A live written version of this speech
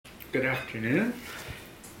Good afternoon.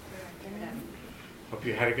 Hope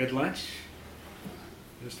you had a good lunch.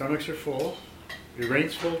 Your stomachs are full. Your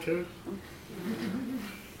brain's full too?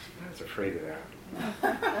 I was afraid of that.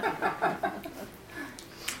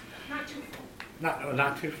 Not too full.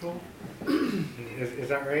 Not too full? Is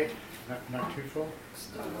that right? Not too full?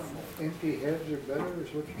 Empty heads are better,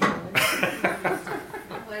 is what you're saying?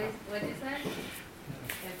 What is that?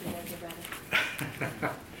 Empty heads are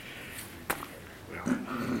better. Well,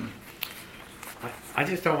 I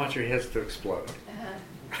just don't want your heads to explode.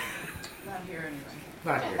 Not here anyway.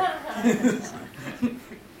 Not here.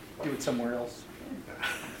 Do it somewhere else.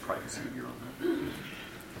 Privacy here on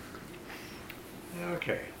that.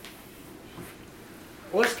 Okay.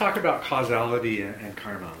 Well, let's talk about causality and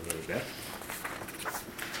karma a little bit.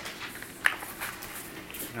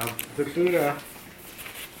 Now, the Buddha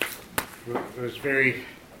was very,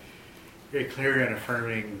 very clear in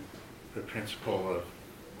affirming the principle of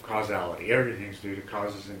causality. Everything's due to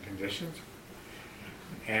causes and conditions,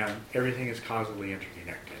 and everything is causally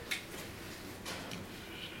interconnected.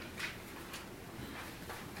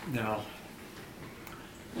 Now,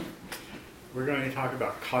 we're going to talk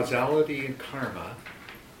about causality and karma,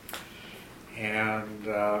 and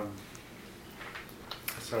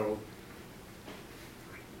so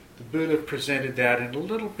the Buddha presented that in a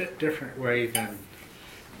little bit different way than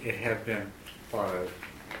it had been thought of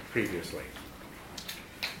previously.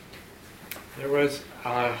 There was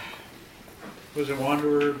a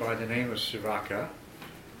wanderer by the name of Sivaka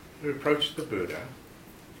who approached the Buddha,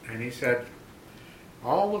 and he said,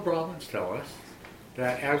 all the Brahmins tell us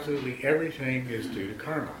that absolutely everything is due to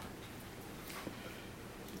karma.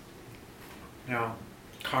 Now,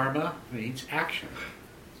 karma means action.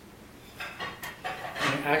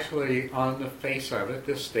 And actually, on the face of it,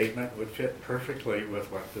 this statement would fit perfectly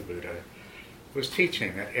with what the Buddha was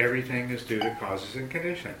teaching, that everything is due to causes and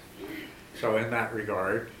conditions. So in that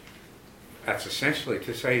regard, that's essentially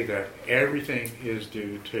to say that everything is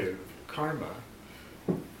due to karma,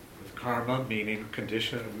 with karma meaning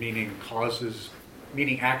condition, meaning causes,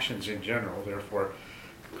 meaning actions in general, therefore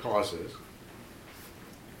causes.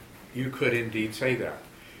 You could indeed say that.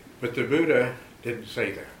 But the Buddha didn't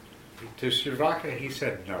say that. To Sivaka, he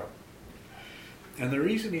said no. And the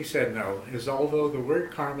reason he said no is although the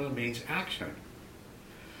word karma means action,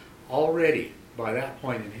 already by that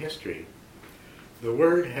point in history, the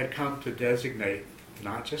word had come to designate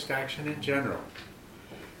not just action in general,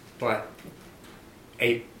 but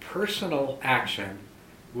a personal action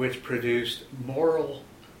which produced moral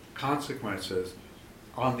consequences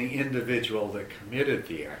on the individual that committed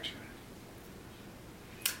the action.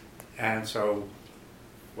 And so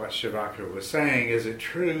what Sivaka was saying, is it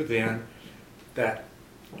true then that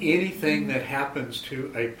anything that happens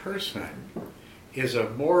to a person is a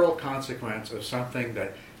moral consequence of something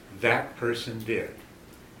that that person did?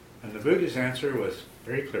 And the Buddha's answer was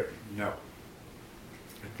very clear, no,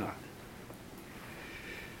 it's not.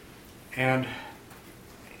 And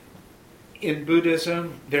in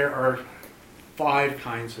Buddhism, there are 5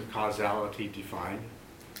 kinds of causality defined.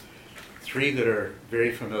 3 that are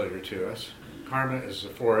very familiar to us. Karma is the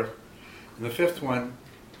 4th. And the 5th one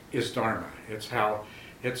is Dharma. It's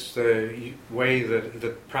the way that the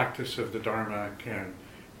practice of the Dharma can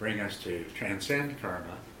bring us to transcend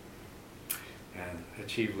karma and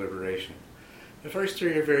achieve liberation. The first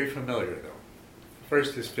 3 are very familiar, though. The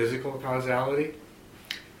first is physical causality,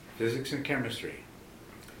 physics and chemistry,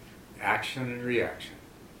 action and reaction,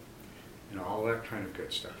 and all that kind of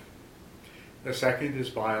good stuff. The second is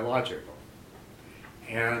biological.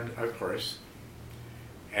 And, of course,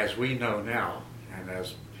 as we know now, and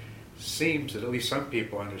as seems that at least some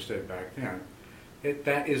people understood back then,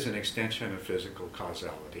 that is an extension of physical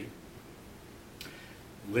causality.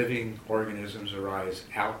 Living organisms arise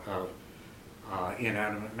out of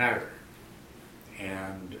inanimate matter.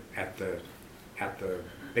 And at the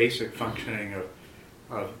basic functioning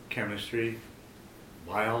of chemistry,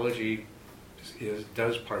 biology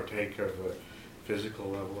does partake of a physical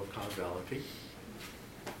level of causality.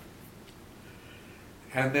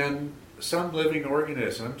 And then some living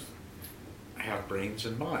organisms have brains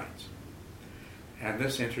and minds. And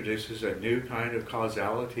this introduces a new kind of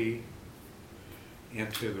causality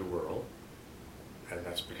into the world. And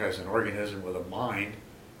that's because an organism with a mind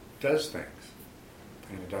does things.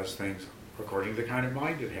 And it does things according to the kind of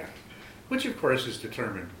mind it has, which of course is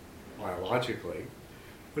determined biologically,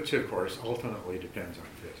 which of course ultimately depends on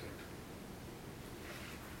physics.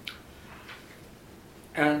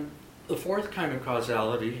 And the 4th kind of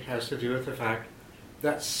causality has to do with the fact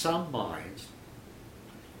that some minds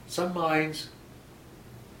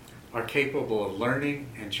are capable of learning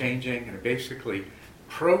and changing and basically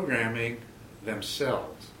programming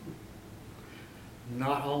themselves.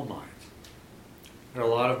 Not all minds. There are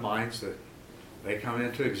a lot of minds that they come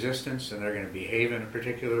into existence and they're going to behave in a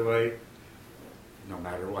particular way no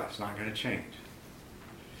matter what. It's not going to change.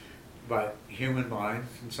 But human minds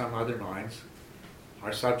and some other minds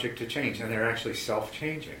are subject to change, and they're actually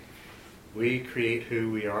self-changing. We create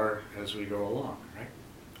who we are as we go along, right?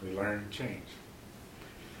 We learn and change.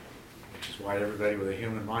 Which is why everybody with a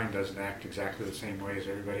human mind doesn't act exactly the same way as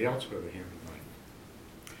everybody else with a human mind.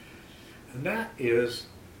 And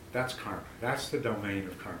that's karma. That's the domain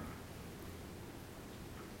of karma.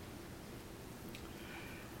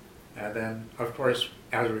 And then, of course,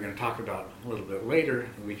 as we're going to talk about a little bit later,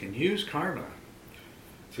 we can use karma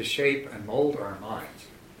to shape and mold our minds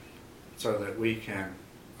so that we can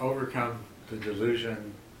overcome the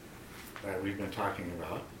delusion that we've been talking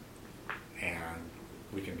about, and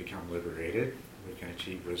we can become liberated, we can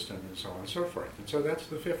achieve wisdom, and so on and so forth. And so that's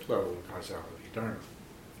the fifth level of causality, Dharma.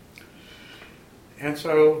 And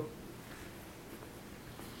so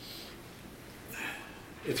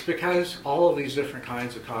it's because all of these different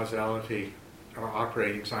kinds of causality are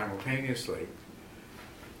operating simultaneously.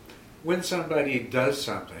 When somebody does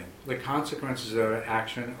something, the consequences of that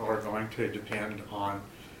action are going to depend on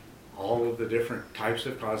all of the different types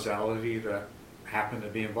of causality that happen to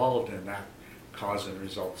be involved in that cause and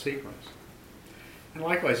result sequence. And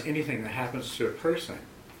likewise, anything that happens to a person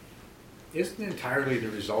isn't entirely the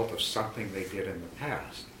result of something they did in the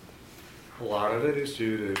past. A lot of it is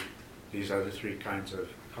due to these other three kinds of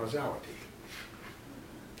causality.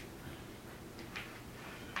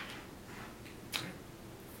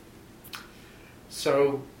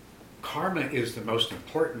 So, karma is the most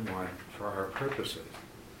important one for our purposes.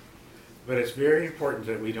 But it's very important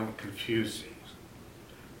that we don't confuse these.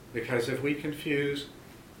 Because if we confuse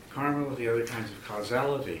karma with the other kinds of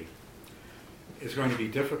causality, it's going to be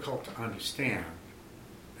difficult to understand,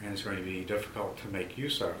 and it's going to be difficult to make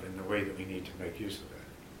use of in the way that we need to make use of it.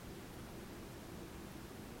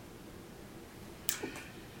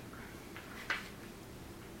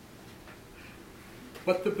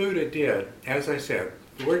 What the Buddha did, as I said,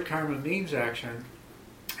 the word karma means action.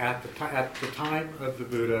 At the time of the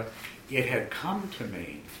Buddha, it had come to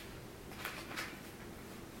mean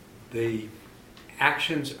the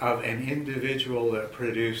actions of an individual that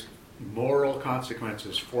produced moral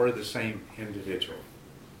consequences for the same individual.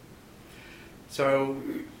 So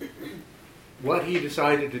what he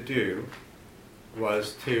decided to do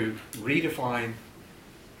was to redefine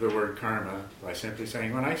the word karma by simply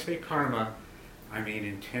saying, when I say karma, I mean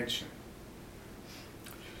intention.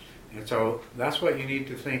 And so that's what you need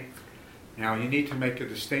to think. Now you need to make a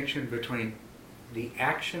distinction between the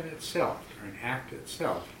action itself, or an act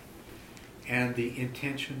itself, and the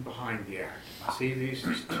intention behind the act. See, these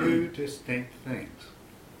are two distinct things.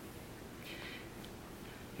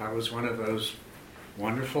 That was one of those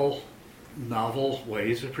wonderful, novel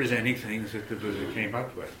ways of presenting things that the Buddha came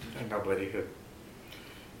up with, that nobody had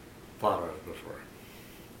thought of before.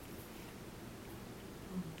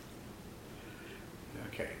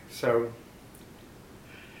 Okay, so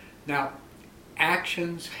now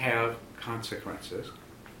actions have consequences,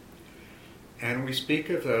 and we speak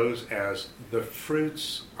of those as the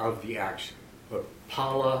fruits of the action. The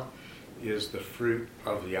phala is the fruit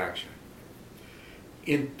of the action.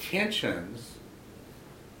 Intentions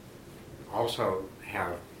also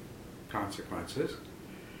have consequences,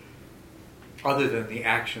 other than the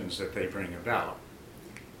actions that they bring about.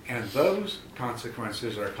 And those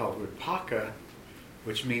consequences are called vipaka,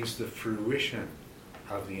 which means the fruition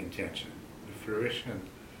of the intention, the fruition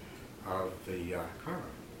of the karma.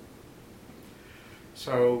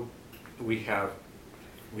 So we have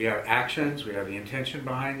actions, we have the intention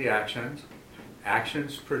behind the actions.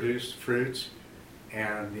 Actions produce fruits,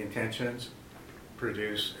 and the intentions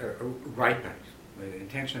produce ripen. The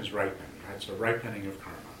intentions ripen. That's a ripening of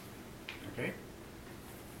karma. Okay?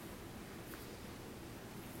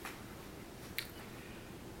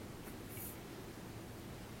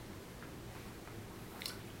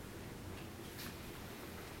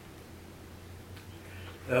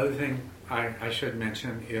 The other thing I should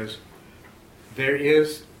mention is there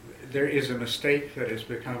is a mistake that has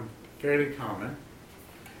become fairly common,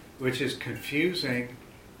 which is confusing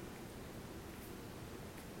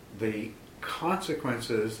the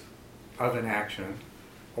consequences of an action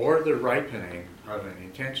or the ripening of an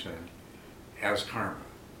intention as karma,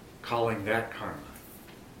 calling that karma,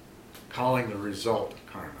 calling the result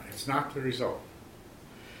karma. It's not the result.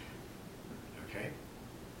 Okay?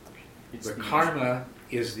 The karma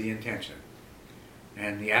is the intention,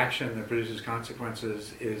 and the action that produces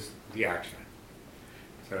consequences is the action.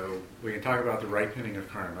 So we can talk about the ripening of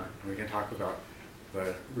karma, and we can talk about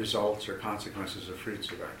the results or consequences of fruits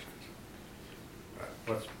of actions.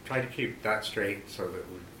 Let's try to keep that straight so that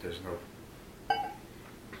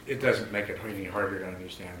it doesn't make it any harder to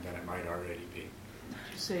understand than it might already be.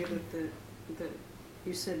 Say that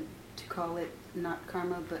you said to call it not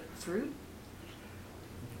karma but fruit?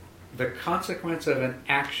 The consequence of an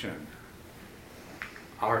action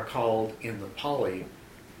are called, in the Pali,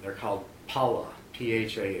 they're called phala,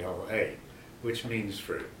 P-H-A-L-A, which means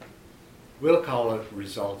fruit. We'll call it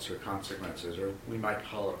results or consequences, or we might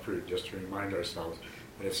call it fruit just to remind ourselves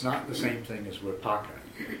that it's not the same thing as vipaka.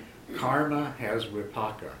 Karma has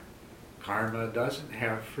vipaka. Karma doesn't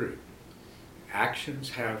have fruit. Actions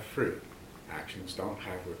have fruit. Actions don't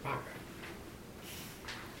have vipaka.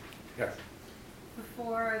 Yes?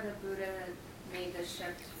 Before the Buddha made the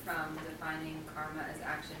shift from defining karma as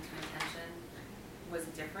action to intention, was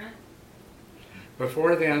it different?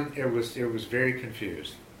 Before then, it was very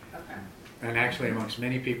confused. Okay. And actually, amongst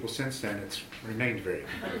many people since then, it's remained very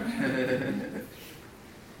confused.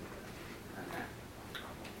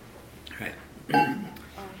 Okay. Right.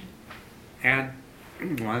 And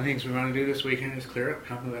one of the things we want to do this weekend is clear up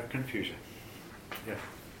some of that confusion. Yeah.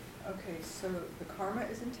 Okay, so the karma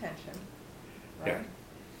is intention, right? Yeah.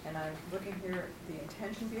 And I'm looking here, the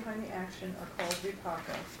intention behind the action are called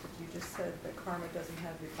vipaka, but you just said that karma doesn't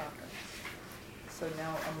have vipaka. So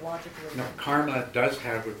now I'm logically... No, karma does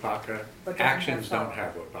have vipaka. But doesn't Actions have don't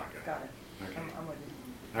have vipaka. Got it. Okay. I'm with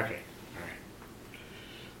you. Okay. All right.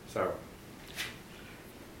 So.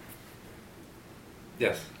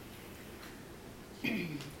 Yes.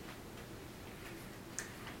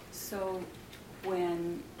 So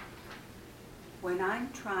when I'm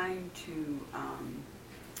trying to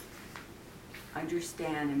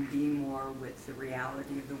understand and be more with the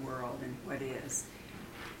reality of the world and what is,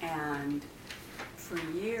 and for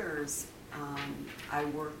years I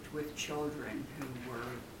worked with children who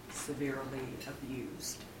were severely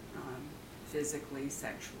abused, physically,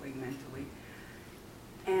 sexually, mentally,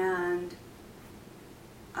 and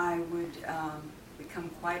I would become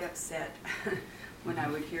quite upset when I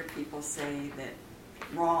would hear people say that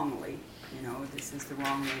wrongly, this is the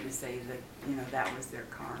wrong way to say that, that was their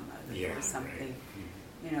karma, that there was something,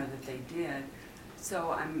 right. That they did.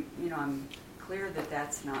 So I'm clear that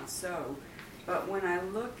that's not so. But when I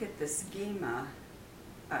look at the schema,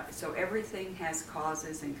 so everything has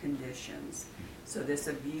causes and conditions. So this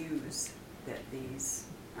abuse that these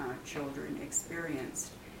children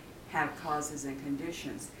experienced have causes and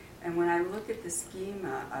conditions. And when I look at the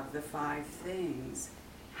schema of the 5 things,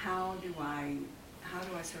 how do I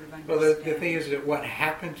sort of understand? Well, the thing is that what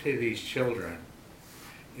happened to these children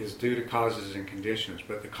is due to causes and conditions,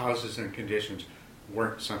 but the causes and conditions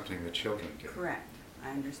weren't something the children did. Correct.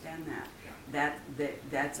 I understand that.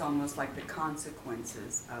 That's almost like the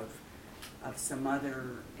consequences of some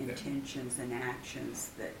other intentions and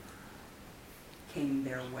actions that came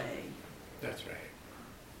their way. That's right.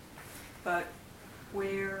 But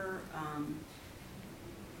where,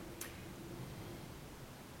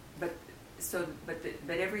 but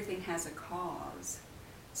everything has a cause.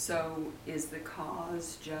 So is the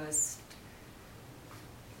cause just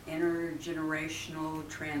intergenerational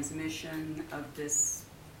transmission of this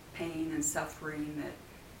pain and suffering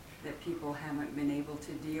that people haven't been able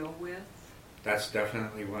to deal with? That's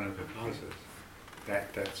definitely one of the causes.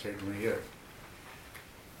 That certainly is.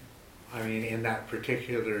 I mean, in that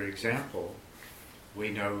particular example, we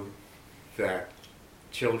know that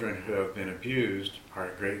children who have been abused are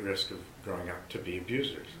at great risk of growing up to be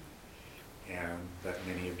abusers, and that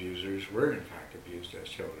many abusers were in fact abused as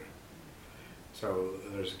children. So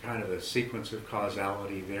there's a kind of a sequence of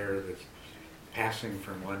causality there that's passing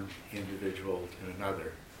from one individual to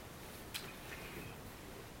another.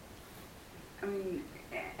 I mean,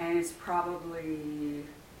 and it's probably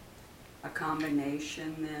a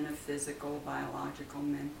combination then of physical, biological,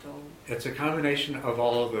 mental. It's a combination of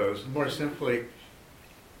all of those. More simply,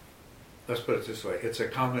 let's put it this way, it's a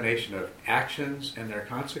combination of actions and their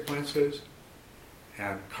consequences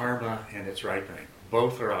and karma and its ripening.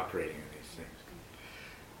 Both are operating in these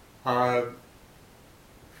things.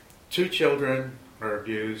 2 children are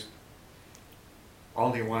abused,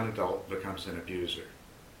 only one adult becomes an abuser.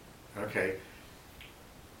 Okay?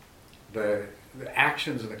 The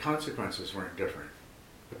actions and the consequences weren't different,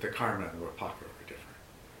 but the karma and the vipaka were different.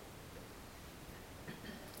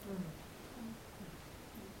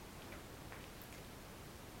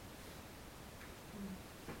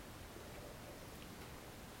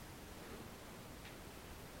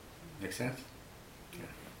 Make sense? Yeah.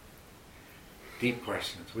 deep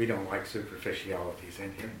questions. We don't like superficialities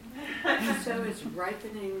in here. So is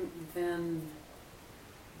ripening then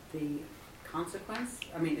the consequence?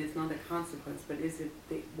 I mean, it's not a consequence, but is it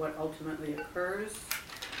what ultimately occurs?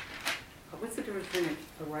 What's the difference between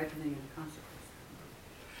a ripening and a consequence?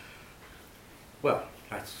 Well,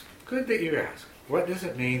 that's good that you ask. What does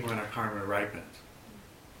it mean when a karma ripens?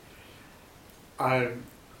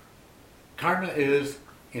 Karma is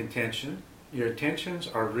intention. Your intentions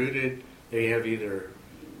are rooted, they have either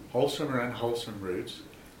wholesome or unwholesome roots.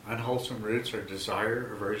 Unwholesome roots are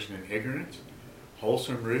desire, aversion, and ignorance.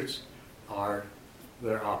 Wholesome roots are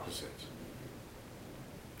their opposites.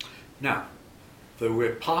 Now, the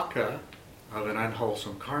vipaka of an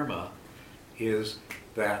unwholesome karma is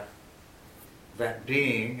that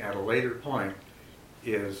being at a later point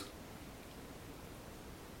is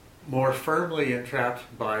more firmly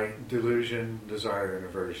entrapped by delusion, desire, and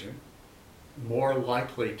aversion, more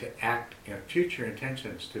likely to act in future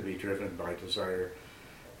intentions to be driven by desire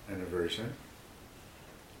and aversion,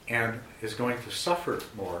 and is going to suffer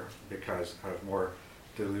more because of more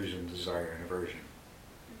delusion, desire, and aversion.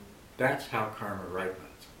 That's how karma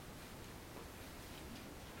ripens.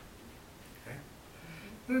 Okay?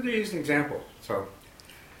 Let me use an example. So,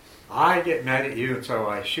 I get mad at you and so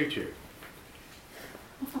I shoot you.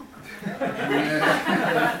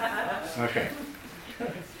 Okay.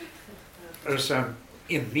 There's some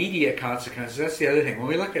immediate consequences. That's the other thing. When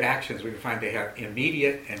we look at actions, we can find they have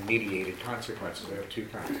immediate and mediated consequences. They have two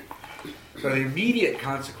kinds. So the immediate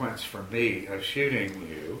consequence for me of shooting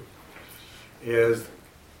you is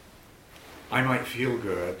I might feel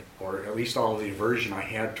good, or at least all the aversion I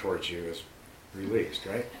had towards you is released,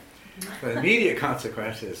 right? The immediate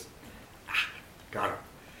consequence is, got him.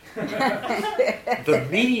 The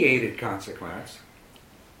mediated consequence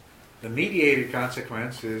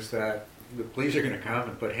is that the police are going to come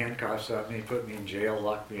and put handcuffs on me, put me in jail,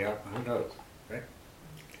 lock me up, who knows, right?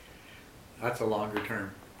 That's a longer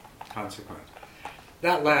term consequence.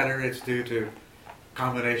 That latter, it's due to a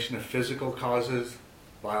combination of physical causes,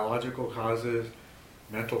 biological causes,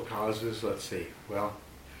 mental causes. Let's see. Well,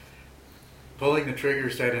 pulling the trigger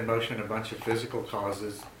set in motion a bunch of physical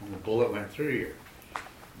causes, and the bullet went through you.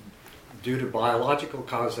 Due to biological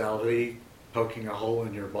causality, poking a hole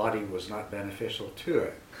in your body was not beneficial to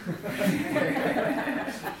it.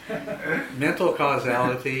 Mental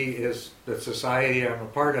causality is the society I'm a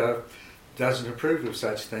part of doesn't approve of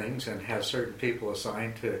such things and has certain people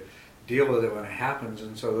assigned to deal with it when it happens,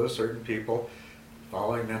 and so those certain people,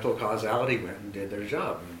 following mental causality, went and did their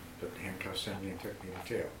job and put handcuffs on me and took me to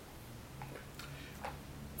jail.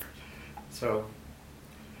 So,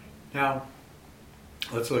 now,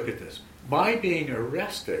 let's look at this. My being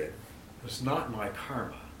arrested was not my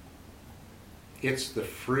karma. It's the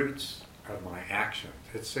fruits of my actions.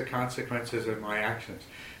 It's the consequences of my actions,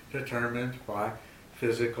 determined by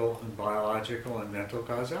physical and biological and mental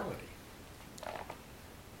causality.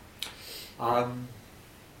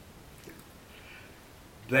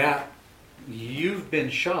 That you've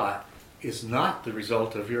been shot is not the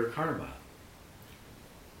result of your karma.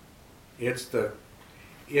 It's a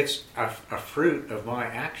fruit of my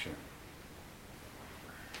action.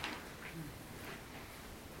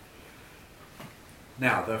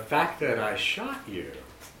 Now, the fact that I shot you,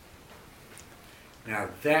 now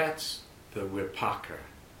that's the vipaka.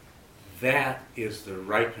 That is the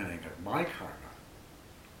ripening of my karma.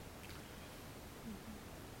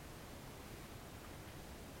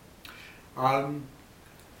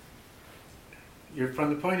 From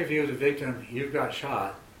the point of view of the victim, you've got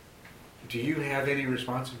shot. Do you have any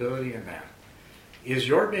responsibility in that? Is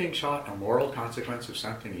your being shot a moral consequence of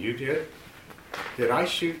something you did? Did I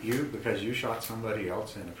shoot you because you shot somebody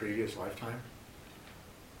else in a previous lifetime?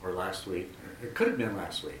 Or last week? It could have been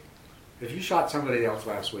last week. If you shot somebody else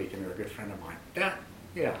last week and they're a good friend of mine,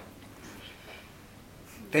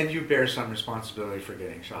 then you bear some responsibility for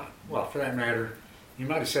getting shot. Well, for that matter, you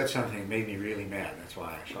might have said something that made me really mad. That's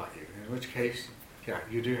why I shot you. In which case,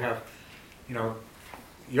 you do have,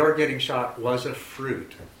 your getting shot was a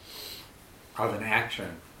fruit of an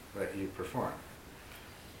action that you performed.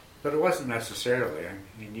 But it wasn't necessarily. I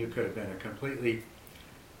mean, you could have been a completely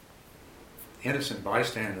innocent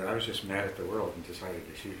bystander. I was just mad at the world and decided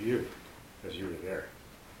to shoot you because you were there.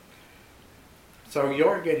 So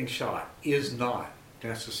your getting shot is not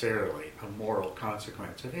necessarily a moral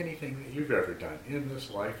consequence of anything that you've ever done in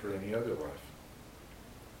this life or any other life.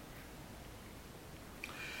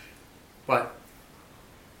 But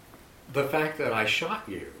the fact that I shot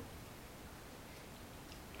you,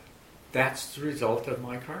 that's the result of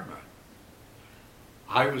my karma.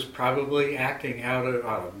 I was probably acting out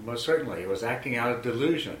of, most certainly, it was acting out of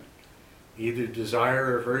delusion either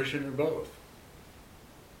desire, aversion, or both.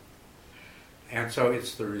 And so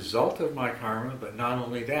it's the result of my karma, but not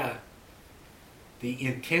only that, the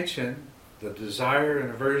intention, the desire and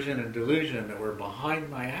aversion and delusion that were behind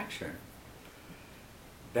my action,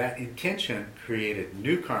 that intention created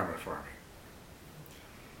new karma for me.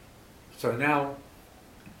 So now,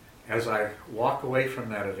 as I walk away from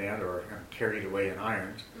that event or am carried away in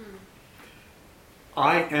irons,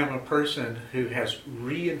 I am a person who has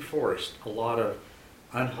reinforced a lot of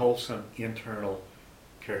unwholesome internal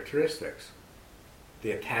characteristics.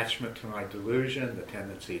 The attachment to my delusion, the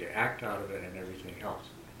tendency to act out of it, and everything else.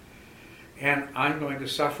 And I'm going to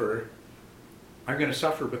suffer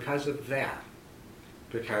because of that.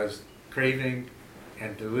 Because craving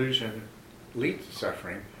and delusion lead to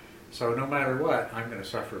suffering. So no matter what, I'm going to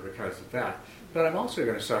suffer because of that. But I'm also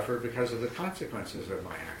going to suffer because of the consequences of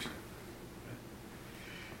my action.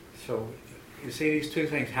 So you see, these two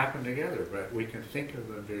things happen together, but we can think of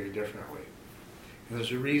them very differently. And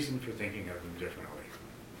there's a reason for thinking of them differently.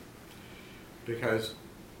 Because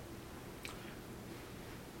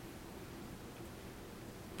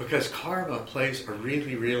karma plays a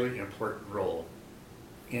really, really important role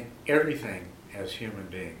in everything as human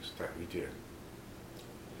beings that we do.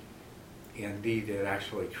 Indeed, it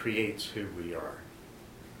actually creates who we are.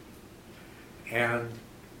 And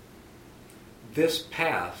this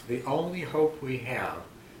path, the only hope we have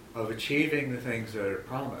of achieving the things that are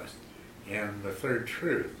promised in the third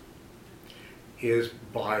truth, is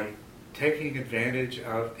by taking advantage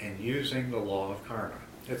of and using the law of karma.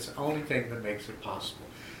 It's the only thing that makes it possible.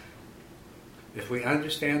 If we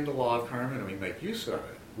understand the law of karma and we make use of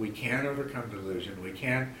it, we can overcome delusion, we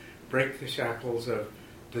can break the shackles of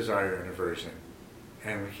desire and aversion,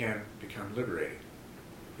 and we can become liberated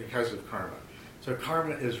because of karma. So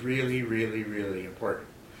karma is really, really, really important.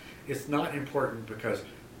 It's not important because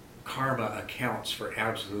karma accounts for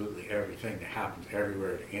absolutely everything that happens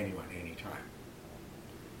everywhere to anyone, anytime.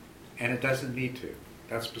 And it doesn't need to.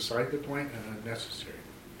 That's beside the point and unnecessary.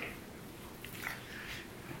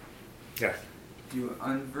 Yes? Do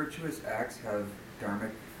unvirtuous acts have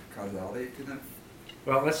dharmic causality to them?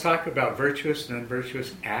 Well, let's talk about virtuous and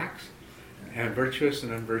unvirtuous acts and virtuous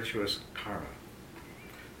and unvirtuous karma.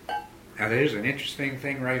 Now there's an interesting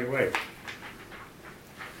thing right away.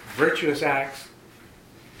 Virtuous acts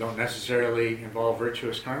don't necessarily involve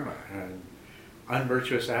virtuous karma, and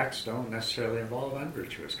unvirtuous acts don't necessarily involve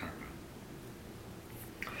unvirtuous karma.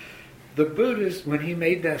 The Buddhist, when he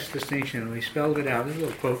made that distinction, when he spelled it out, there's a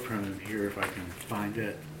little quote from him here if I can find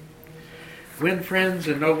it. When, friends,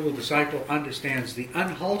 a noble disciple understands the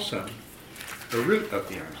unwholesome, the root of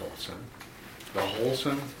the unwholesome, the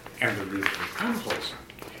wholesome, and the root of the unwholesome,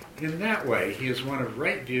 in that way he is one of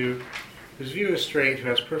right view, whose view is straight, who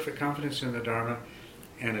has perfect confidence in the Dharma,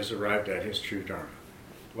 and has arrived at his true Dharma.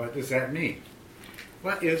 What does that mean?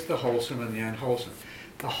 What is the wholesome and the unwholesome?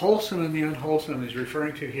 The wholesome and the unwholesome is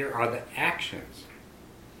referring to here are the actions.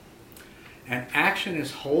 An action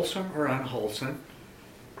is wholesome or unwholesome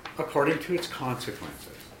according to its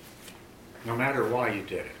consequences, no matter why you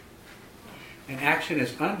did it. An action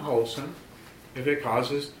is unwholesome if it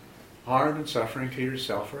causes harm and suffering to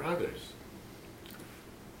yourself or others.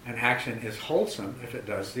 An action is wholesome if it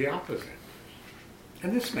does the opposite.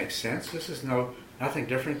 And this makes sense. This is nothing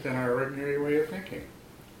different than our ordinary way of thinking.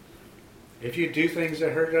 If you do things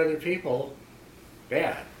that hurt other people,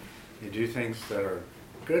 bad. You do things that are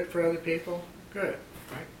good for other people, good.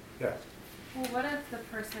 Right? Yes. Well, what if the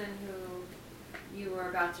person who you were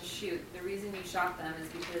about to shoot, the reason you shot them is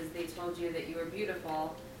because they told you that you were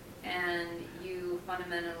beautiful, and you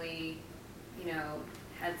fundamentally,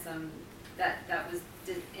 had some, that was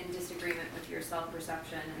in disagreement with your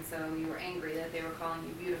self-perception, and so you were angry that they were calling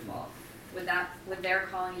you beautiful. Would their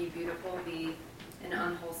calling you beautiful be an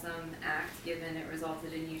unwholesome act, given it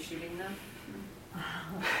resulted in you shooting them?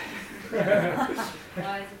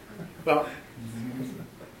 Why is it? Well,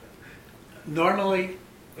 normally,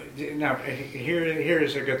 now here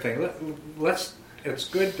is a good thing. It's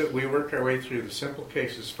good that we work our way through the simple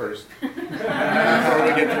cases first before we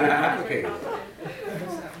get to the complicated.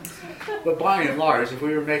 But by and large, if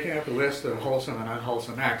we were making up a list of wholesome and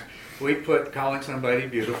unwholesome acts, we'd put calling somebody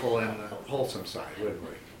beautiful in the wholesome side, wouldn't we?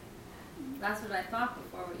 That's what I thought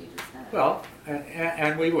before what you just said. Well,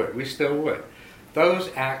 and we would. We still would. Those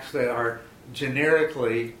acts that are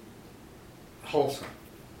generically wholesome.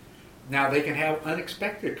 Now, they can have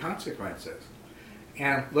unexpected consequences.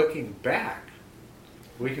 And looking back,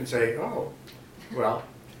 we can say, oh, well,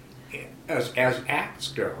 as acts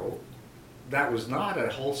go, that was not a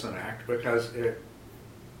wholesome act because it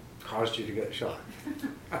caused you to get shot.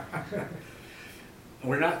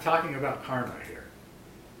 we're not talking about karma here.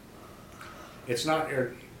 It's not,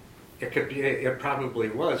 it could be, it probably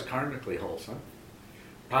was karmically wholesome.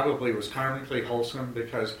 Probably was karmically wholesome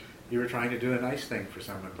because you were trying to do a nice thing for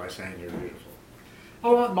someone by saying you're beautiful.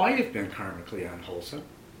 Oh, it might have been karmically unwholesome.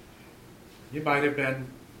 You might have been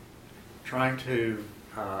trying to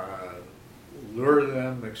lure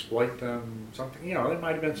them, exploit them, something, it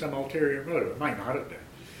might have been some ulterior motive. It might not have been.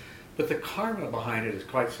 But the karma behind it is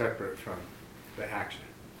quite separate from the action.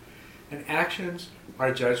 And actions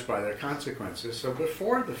are judged by their consequences. So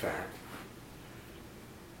before the fact,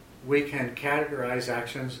 we can categorize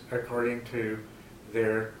actions according to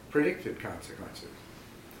their predicted consequences.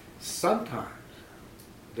 Sometimes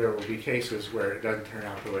there will be cases where it doesn't turn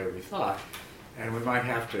out the way we thought, and we might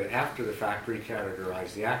have to, after the fact,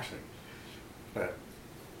 recategorize the action. But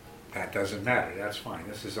that doesn't matter. That's fine.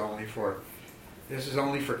 This is only for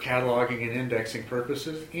cataloging and indexing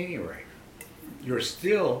purposes anyway. You're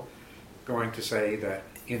still going to say that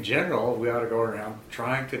in general we ought to go around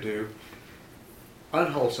trying to do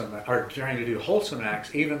wholesome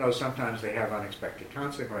acts, even though sometimes they have unexpected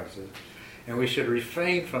consequences, and we should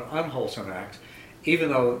refrain from unwholesome acts, even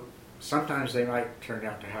though sometimes they might turn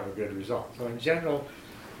out to have a good result. So in general,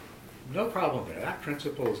 no problem there. That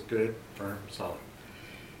principle is good, firm, solid.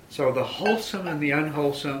 So the wholesome and the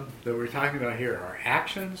unwholesome that we're talking about here are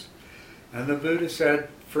actions, and the Buddha said,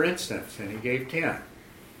 for instance, and he gave 10,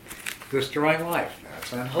 destroying life,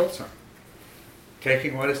 that's unwholesome.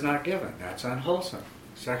 Taking what is not given, that's unwholesome.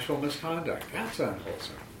 Sexual misconduct, that's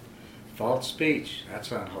unwholesome. False speech,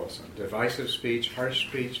 that's unwholesome. Divisive speech, harsh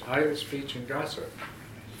speech, idle speech, and gossip.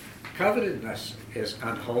 Covetousness is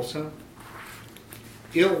unwholesome.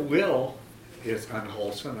 Ill will is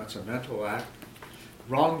unwholesome, that's a mental act.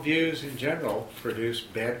 Wrong views in general produce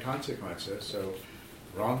bad consequences, so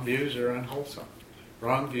wrong views are unwholesome.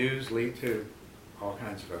 Wrong views lead to all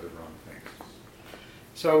kinds of other wrong things.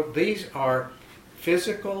 So these are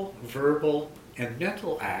physical, verbal, and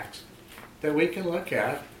mental acts that we can look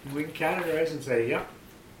at, and we can categorize and say, yep,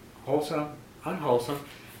 wholesome, unwholesome,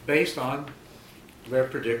 based on their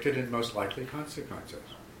predicted and most likely consequences.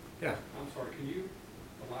 Yeah? I'm sorry, can you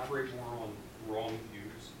elaborate more on wrong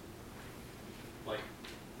views? Like,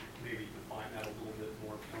 maybe define that a little bit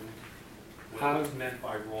more for me? What's meant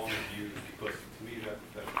by wrong views? Because to me that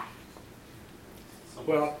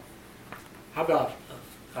well, how about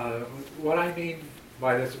what I mean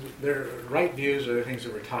by this, their right views are the things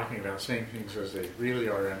that we're talking about, seeing things as they really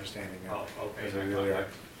are, understanding them as they really are. Okay.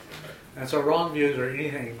 And so wrong views are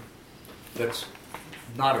anything that's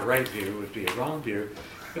not a right view would be a wrong view.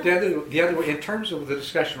 But the other way, in terms of the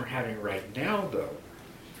discussion we're having right now, though,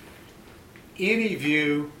 any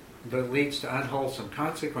view that leads to unwholesome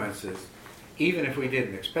consequences, even if we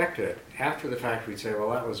didn't expect it, after the fact we'd say, well,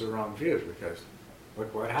 that was a wrong view because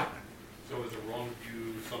look what happened. So is a wrong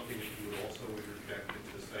view something that you would also interject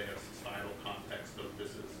into, say, a societal context of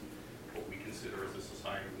this is what we consider as a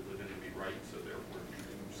society we live in to be right, so therefore if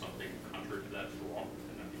you do something contrary to that is wrong,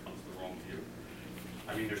 and that becomes the wrong view?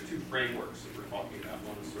 I mean, there's two frameworks that we're talking about.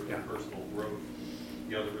 One is sort of personal growth.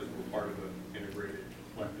 The other is we're part of an integrated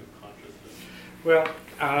collective consciousness. Well,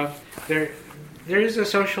 there is a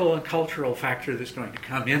social and cultural factor that's going to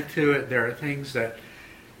come into it. There are things that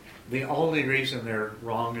the only reason they're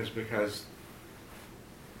wrong is because,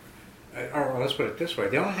 or let's put it this way: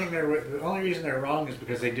 the only reason they're wrong is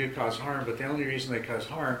because they do cause harm. But the only reason they cause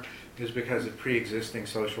harm is because of pre-existing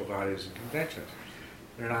social values and conventions.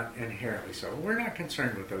 They're not inherently so. We're not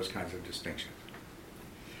concerned with those kinds of distinctions.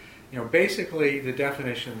 Basically, the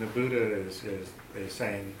definition the Buddha is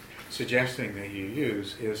saying, suggesting that you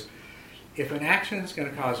use is, if an action is going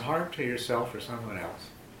to cause harm to yourself or someone else,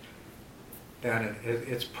 then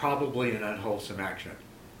it's probably an unwholesome action,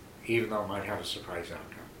 even though it might have a surprise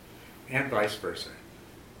outcome, and vice versa.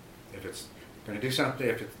 If it's going to do something,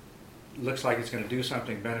 if it looks like it's going to do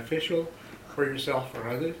something beneficial for yourself or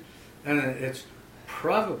others, then it's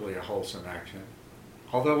probably a wholesome action,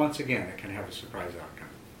 although once again it can have a surprise outcome.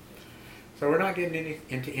 So we're not getting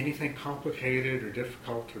into anything complicated or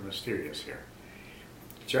difficult or mysterious here.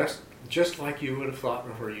 Just like you would have thought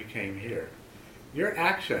before you came here. Your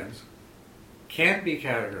actions can be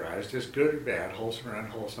categorized as good or bad, wholesome or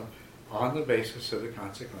unwholesome, on the basis of the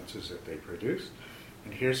consequences that they produce.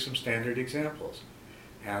 And here's some standard examples.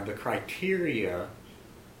 And the criteria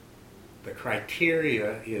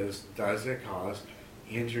is, does it cause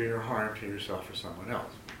injury or harm to yourself or someone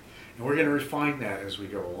else? And we're going to refine that as we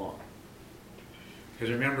go along.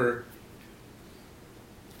 Because remember,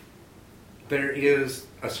 there is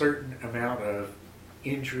a certain amount of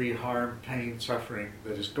injury, harm, pain, suffering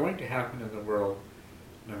that is going to happen in the world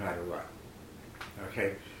no matter what.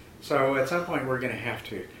 Okay, so at some point we're going to have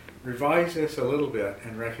to revise this a little bit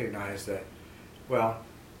and recognize that, well,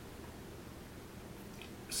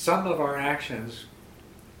 some of our actions,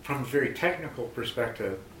 from a very technical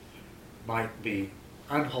perspective, might be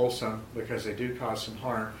unwholesome because they do cause some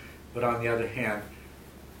harm, but on the other hand,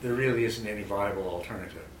 there really isn't any viable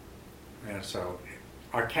alternative. And so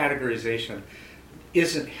our categorization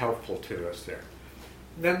isn't helpful to us there.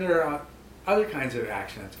 Then there are other kinds of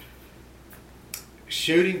actions.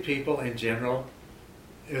 Shooting people in general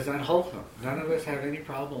is unwholesome. None of us have any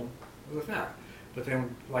problem with that. But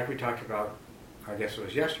then, like we talked about, I guess it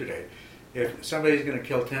was yesterday, if somebody's going to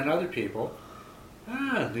kill 10 other people,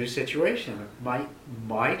 new situation,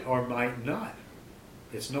 might or might not.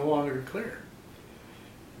 It's no longer clear.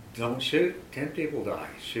 Don't shoot, 10 people die.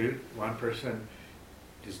 Shoot, one person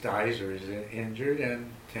just dies or is injured, and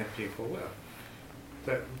 10 people live.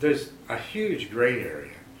 But there's a huge gray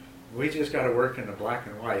area. We just got to work in the black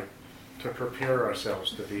and white to prepare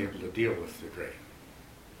ourselves to be able to deal with the gray.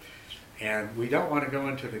 And we don't want to go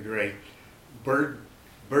into the gray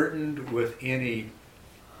burdened with any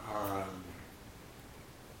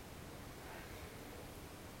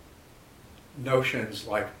notions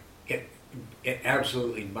like it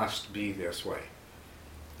absolutely must be this way.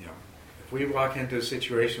 You know, if we walk into a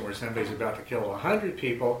situation where somebody's about to kill 100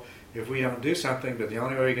 people, if we don't do something, but the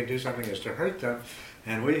only way we can do something is to hurt them,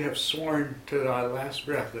 and we have sworn to our last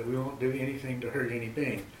breath that we won't do anything to hurt any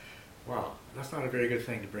being, wow, that's not a very good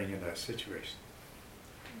thing to bring in that situation.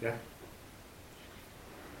 Yeah?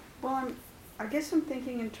 Well, I guess I'm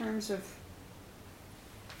thinking in terms of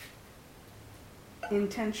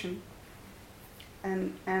intention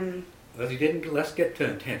and Well, let's get to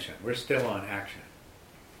intention. We're still on action.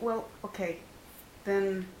 well, okay,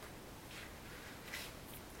 then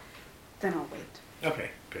I'll wait. Okay,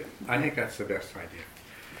 good. I think that's the best idea.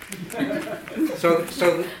 So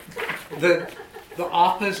the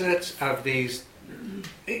opposites of these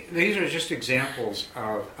are just examples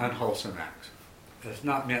of unwholesome acts. It's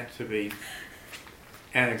not meant to be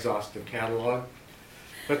an exhaustive catalog,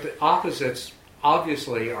 but the opposites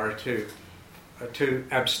obviously are to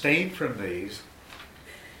abstain from these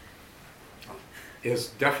is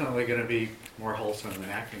definitely going to be more wholesome than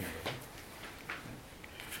acting on them.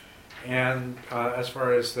 And as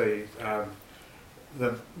far as the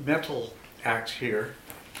mental acts here,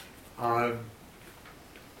 it's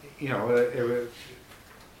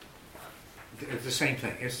the same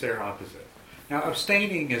thing. It's their opposite. Now,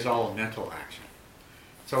 abstaining is all mental action.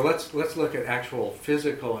 So let's look at actual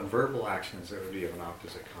physical and verbal actions that would be of an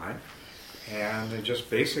opposite kind, and then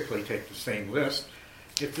just basically take the same list.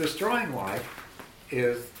 If destroying life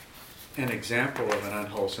is an example of an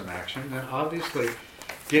unwholesome action, then obviously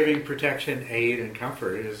giving protection, aid, and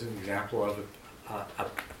comfort is an example of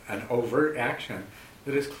an overt action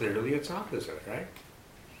that is clearly its opposite, right?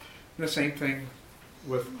 And the same thing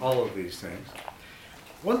with all of these things.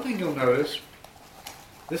 One thing you'll notice,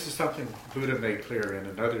 this is something Buddha made clear in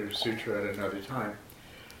another sutra at another time,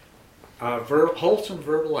 wholesome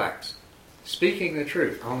verbal acts. Speaking the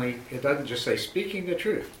truth, only it doesn't just say speaking the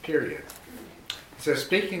truth, period. It says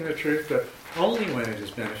speaking the truth, but only when it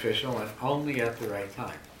is beneficial and only at the right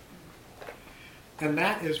time. And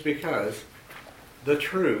that is because the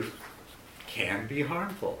truth can be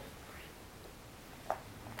harmful.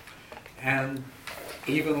 And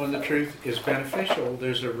even when the truth is beneficial,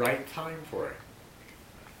 there's a right time for it.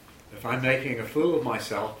 If I'm making a fool of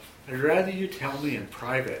myself, I'd rather you tell me in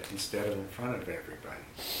private instead of in front of everybody.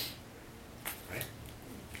 Right?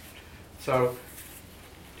 So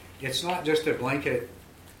it's not just a blanket,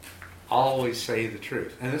 always say the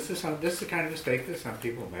truth. And this is the kind of mistake that some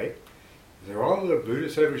people make. They're all the Buddha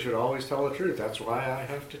said we should always tell the truth. That's why I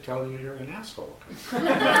have to tell you you're an asshole.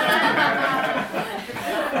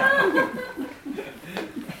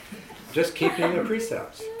 Just keeping the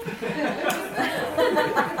precepts. And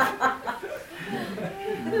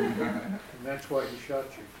that's why he shot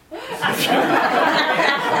you. No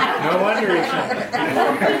wonder he shot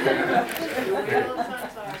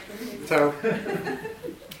me.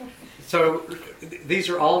 So these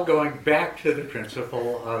are all going back to the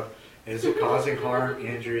principle of, is it causing harm,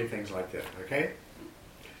 injury, things like that, okay?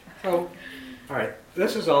 So, all right,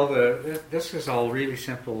 this is all really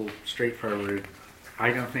simple, straightforward.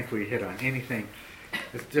 I don't think we hit on anything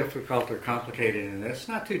that's difficult or complicated in this. It's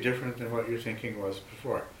not too different than what your thinking was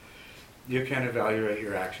before. You can evaluate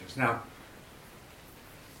your actions. Now,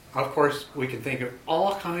 of course, we can think of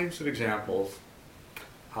all kinds of examples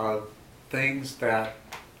of things that,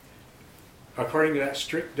 according to that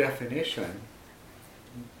strict definition,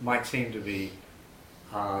 might seem to be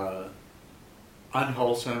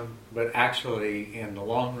unwholesome, but actually in the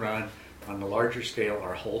long run, on the larger scale,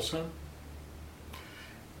 are wholesome.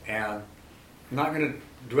 And I'm not going to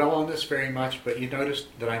dwell on this very much, but you noticed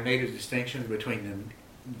that I made a distinction between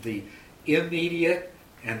the immediate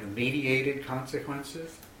and the mediated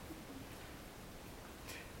consequences.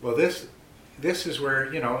 Well, this is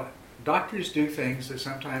where, doctors do things that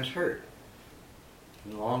sometimes hurt.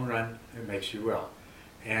 In the long run, it makes you well.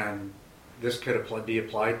 And this could be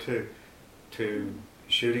applied to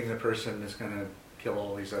shooting the person that's going to kill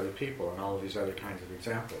all these other people and all of these other kinds of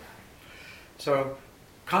examples. So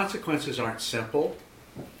consequences aren't simple.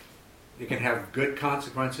 You can have good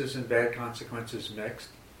consequences and bad consequences mixed.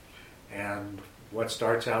 And what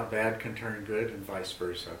starts out bad can turn good and vice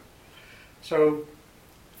versa. So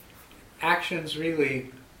actions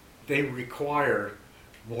really, they require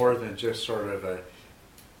more than just sort of a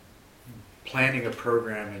planning a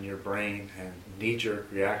program in your brain and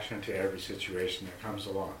knee-jerk reaction to every situation that comes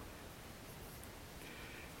along.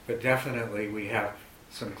 But definitely we have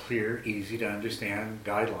some clear, easy to understand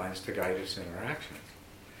guidelines to guide us in our actions.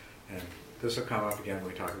 And this will come up again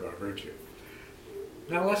when we talk about virtue.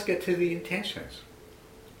 Now let's get to the intentions.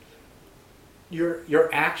 Your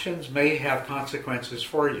actions may have consequences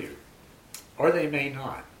for you, or they may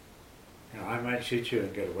not. I might shoot you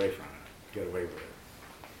and get away with it.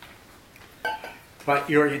 But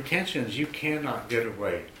your intentions, you cannot get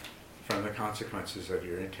away from the consequences of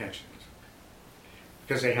your intentions,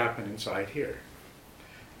 because they happen inside here.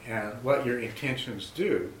 And what your intentions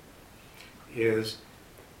do is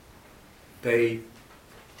they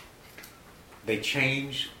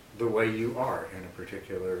change the way you are in a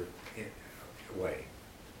particular way.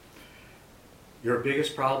 Your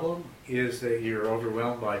biggest problem is that you're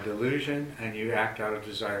overwhelmed by delusion and you act out of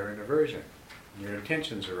desire and aversion. Your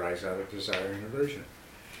intentions arise out of desire and aversion.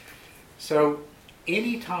 So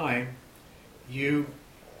anytime you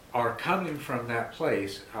are coming from that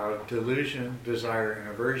place of delusion, desire, and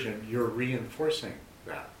aversion, you're reinforcing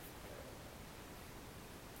that.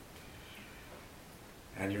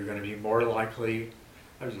 And you're going to be more likely,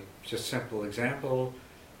 just a simple example,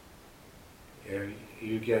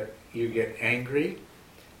 you get angry,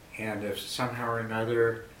 and if somehow or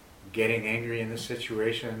another getting angry in this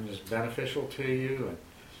situation is beneficial to you and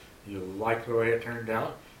you like the way it turned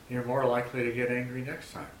out, you're more likely to get angry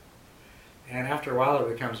next time. And after a while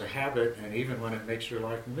it becomes a habit, and even when it makes your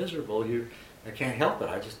life miserable, I can't help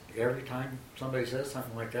it. Every time somebody says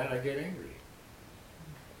something like that, I get angry.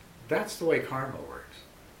 That's the way karma works.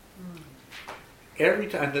 Every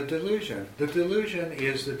time, the delusion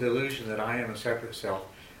is the delusion that I am a separate self.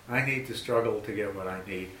 I need to struggle to get what I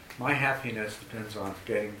need. My happiness depends on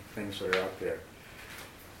getting things that are out there.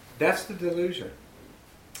 That's the delusion.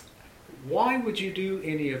 Why would you do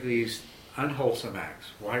any of these unwholesome acts?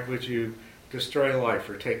 Why would you destroy life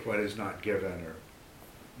or take what is not given or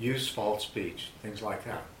use false speech, things like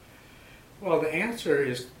that? Well, the answer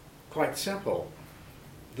is quite simple.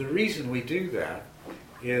 The reason we do that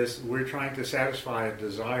is we're trying to satisfy a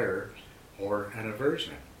desire or an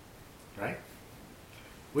aversion, right?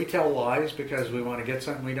 We tell lies because we want to get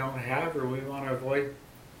something we don't have, or we want to avoid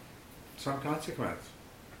some consequence,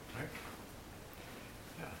 right?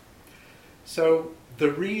 Yeah. So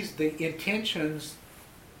the intentions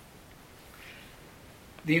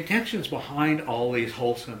behind all these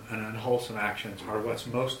wholesome and unwholesome actions are what's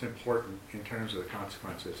most important in terms of the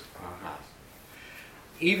consequences on us.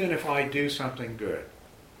 Even if I do something good,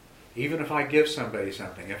 even if I give somebody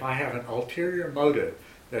something, if I have an ulterior motive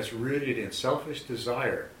that's rooted in selfish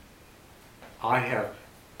desire, I have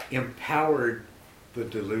empowered the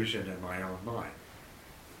delusion in my own mind.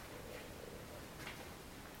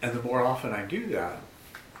 And the more often I do that,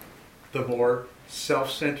 the more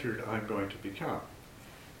self-centered I'm going to become.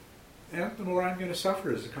 And the more I'm going to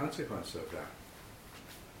suffer as a consequence of that.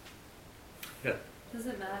 Yeah. Does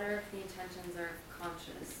it matter if the intentions are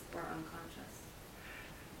conscious or unconscious?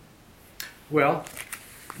 Well,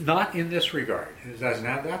 not in this regard.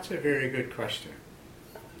 Now that's a very good question,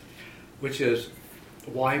 which is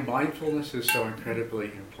why mindfulness is so incredibly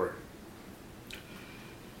important.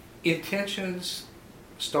 Intentions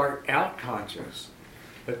start out conscious,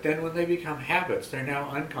 but then when they become habits, they're now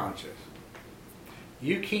unconscious.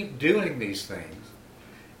 You keep doing these things,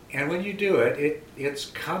 and when you do it, it's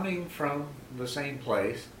coming from the same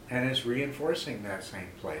place, and it's reinforcing that same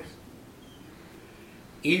place.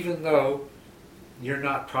 Even though you're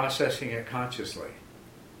not processing it consciously.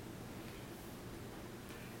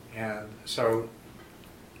 And so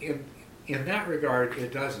in that regard,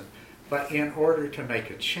 it doesn't. But in order to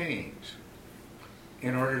make a change,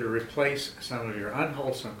 in order to replace some of your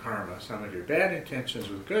unwholesome karma, some of your bad intentions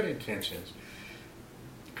with good intentions,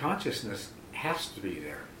 consciousness has to be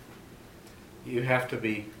there. You have to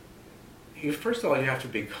be, first of all, you have to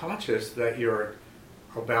be conscious that you're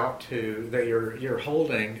you're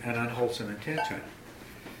holding an unwholesome intention.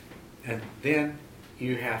 And then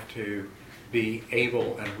you have to be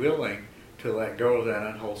able and willing to let go of that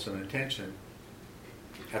unwholesome intention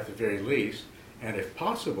at the very least, and if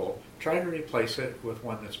possible, try to replace it with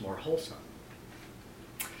one that's more wholesome.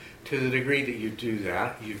 To the degree that you do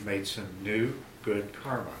that, you've made some new good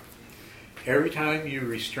karma. Every time you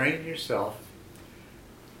restrain yourself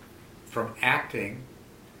from acting,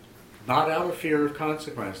 not out of fear of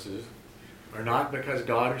consequences, or not because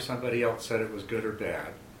God or somebody else said it was good or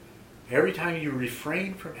bad, every time you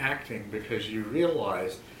refrain from acting because you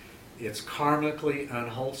realize it's karmically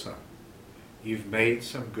unwholesome, you've made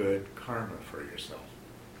some good karma for yourself.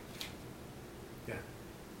 Yeah.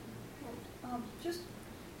 Just,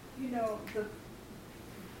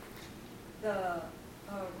 the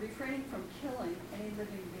refraining from killing any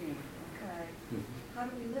living being, okay? Mm-hmm. How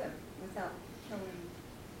do we live without killing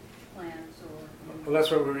plants or... Well, that's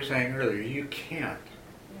what we were saying earlier. You can't.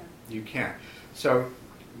 Yeah. You can't. So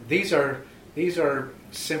these are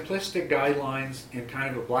simplistic guidelines in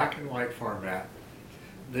kind of a black and white format.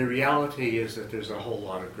 The reality is that there's a whole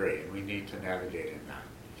lot of gray, and we need to navigate in that.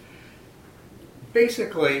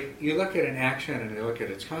 Basically, you look at an action and you look at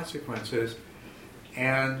its consequences,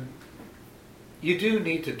 and you do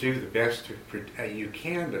need to do the best you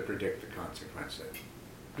can to predict the consequences.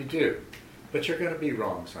 You do. But you're going to be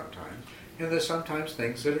wrong sometimes. And there's sometimes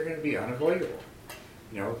things that are going to be unavoidable.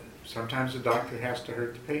 Sometimes the doctor has to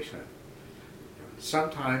hurt the patient.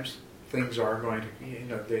 Sometimes things are going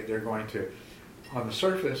to, they're going to, on the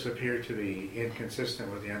surface, appear to be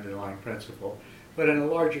inconsistent with the underlying principle, but in a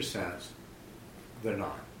larger sense, they're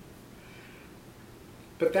not.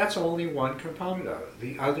 But that's only one component of it.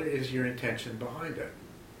 The other is your intention behind it.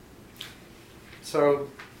 So,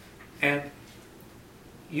 and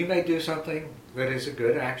you may do something that is a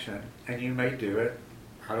good action, and you may do it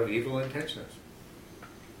out of evil intentions.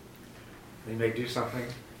 You may do something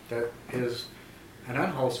that is an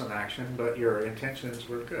unwholesome action, but your intentions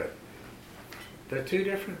were good. They're two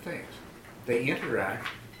different things. They interact,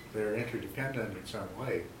 they're interdependent in some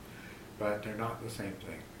way, but they're not the same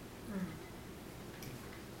thing.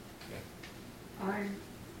 Yeah. I'm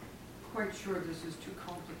quite sure this is too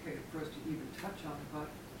complicated for us to even touch on, but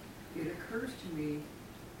it occurs to me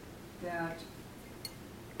that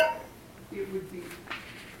it would be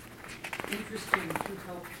interesting to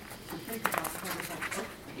think about how to help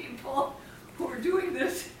people who are doing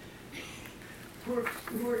this, who are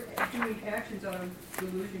doing actions out of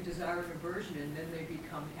delusion, desire, and aversion, and then they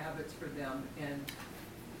become habits for them, and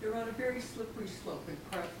they're on a very slippery slope, and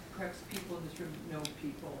perhaps people in this room know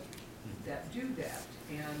people that do that,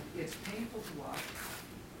 and it's painful to watch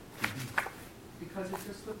because it's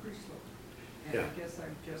a slippery slope. And Yeah. I guess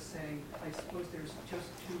I'm just saying, I suppose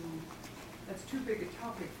that's too big a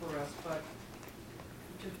topic for us, but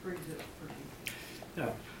it just brings it up for me.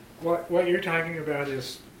 No. What you're talking about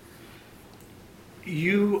is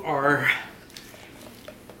you are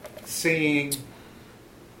seeing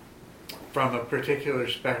from a particular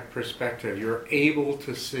perspective, you're able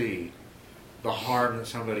to see the harm that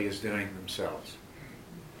somebody is doing themselves.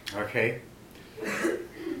 Okay?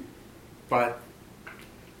 But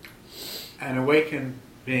an awakened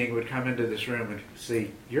being would come into this room and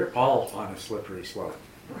see, you're all on a slippery slope.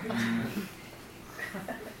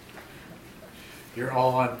 You're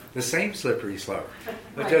all on the same slippery slope.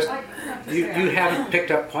 But just you haven't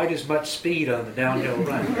picked up quite as much speed on the downhill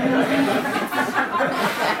run.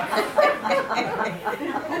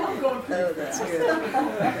 Oh, that's good.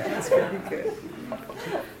 That's very good.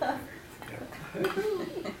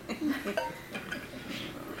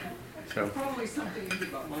 So, Probably something you do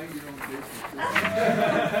about mind your own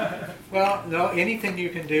business. well, no, anything you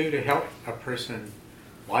can do to help a person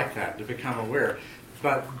like that to become aware.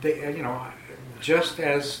 But they, just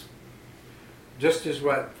as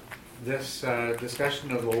what this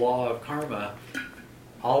discussion of the law of karma,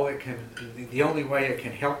 the only way it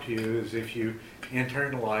can help you is if you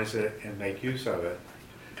internalize it and make use of it.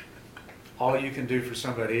 All you can do for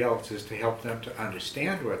somebody else is to help them to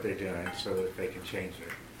understand what they're doing so that they can change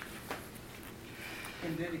it.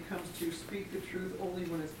 And then it comes to speak the truth only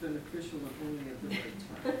when it's beneficial and only at the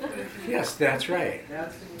right time. Yes, that's right.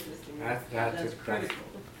 That's critical.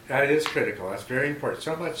 That is critical. That's very important.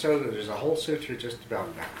 So much so that there's a whole sutra just about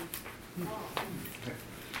that.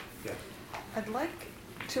 Yeah. I'd like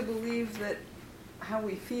to believe that how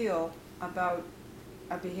we feel about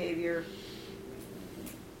a behavior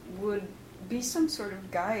would be some sort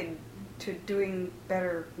of guide to doing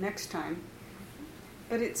better next time.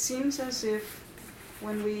 But it seems as if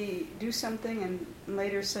when we do something and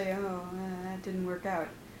later say, oh, that didn't work out,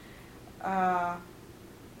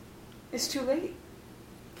 it's too late.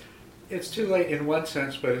 It's too late in one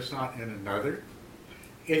sense, but it's not in another.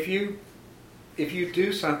 If you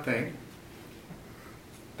do something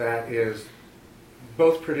that is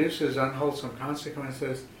both produces unwholesome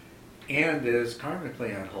consequences and is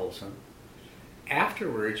karmically unwholesome,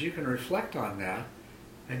 afterwards you can reflect on that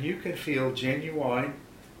and you can feel genuine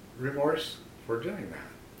remorse for doing that.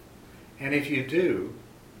 And if you do,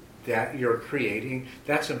 that you're creating,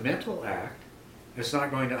 that's a mental act. It's not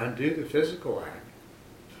going to undo the physical act,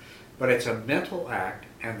 but it's a mental act,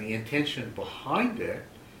 and the intention behind it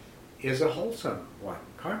is a wholesome one,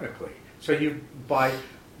 karmically. So you, by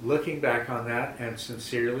looking back on that and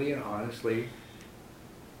sincerely and honestly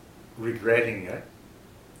regretting it,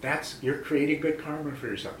 you're creating good karma for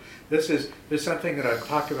yourself. This is something that I've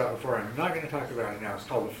talked about before. I'm not going to talk about it now. It's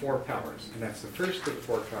called the 4 powers, and that's the first of the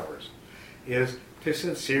 4 powers, is to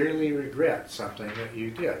sincerely regret something that you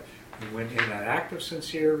did. And when in that act of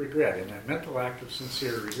sincere regret, in that mental act of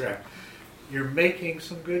sincere regret, you're making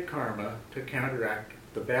some good karma to counteract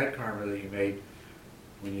the bad karma that you made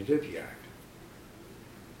when you did the act.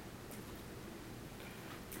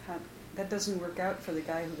 That doesn't work out for the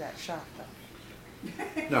guy who got shot, though.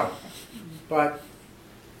 No, but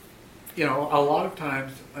a lot of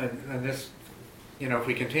times, and this, if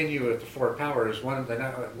we continue with the 4 powers, one of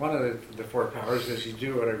the 4 powers is you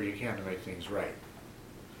do whatever you can to make things right.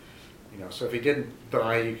 So if he didn't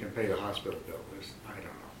die, you can pay the hospital bill. I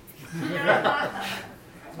don't know.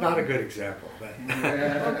 It's not a good example, but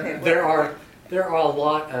Okay. there are a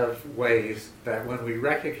lot of ways that when we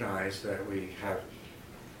recognize that we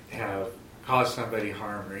have caused somebody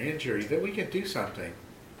harm or injury, that we can do something.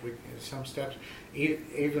 Some steps,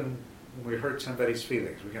 even when we hurt somebody's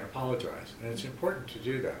feelings, we can apologize, and it's important to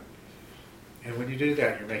do that. And when you do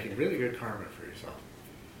that, you're making really good karma for yourself,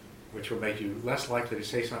 which will make you less likely to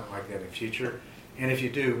say something like that in the future, and if you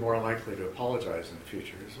do, more likely to apologize in the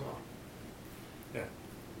future as well. Yeah.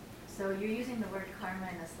 So you're using the word karma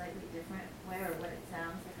in a slightly different way, or what it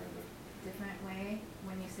sounds like a different way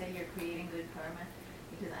when you say you're creating good karma,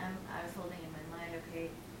 because I was holding in my mind, okay,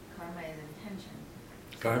 karma is intention.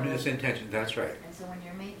 Karma is intention, that's right. And so when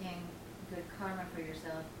you're making good karma for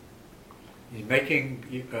yourself, you're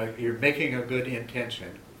making a good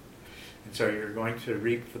intention, and so you're going to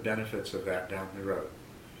reap the benefits of that down the road.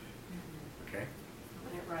 Okay?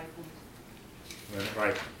 when it ripens. When it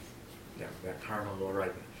ripens. Yeah, that karma will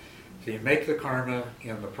ripen. So you make the karma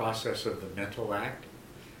in the process of the mental act,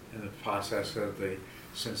 in the process of the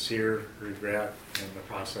sincere regret, in the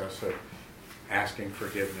process of asking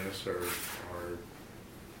forgiveness or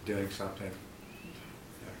doing something.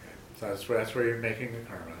 Okay. So that's where you're making the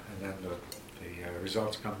karma, and then the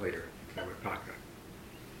results come later. The vipaka.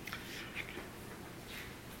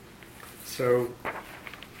 So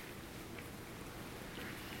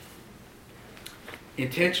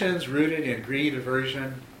intentions rooted in greed,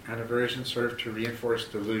 aversion, and aversion serve to reinforce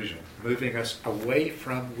delusion, moving us away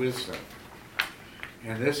from wisdom.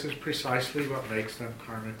 And this is precisely what makes them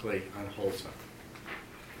karmically unwholesome.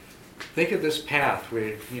 Think of this path.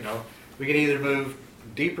 We can either move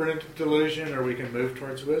deeper into delusion or we can move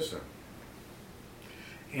towards wisdom.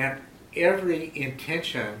 And every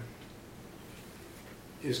intention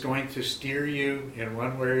is going to steer you in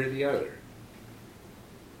one way or the other.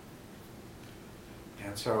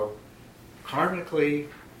 And so, karmically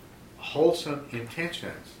wholesome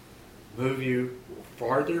intentions move you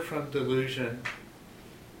farther from delusion,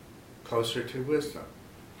 closer to wisdom.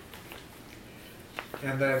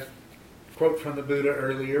 And that quote from the Buddha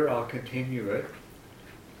earlier, I'll continue it.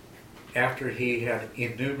 After he had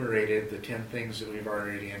enumerated the 10 things that we've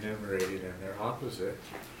already enumerated and their opposite,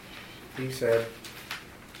 he said,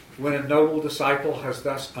 when a noble disciple has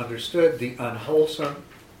thus understood the unwholesome,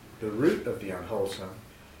 the root of the unwholesome,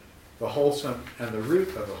 the wholesome and the root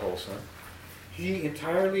of the wholesome, he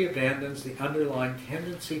entirely abandons the underlying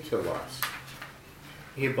tendency to lust.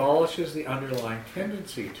 He abolishes the underlying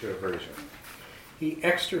tendency to aversion. He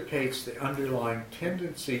extirpates the underlying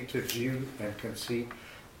tendency to view and conceit,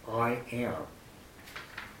 I am.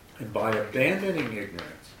 And by abandoning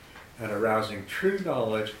ignorance and arousing true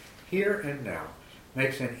knowledge here and now,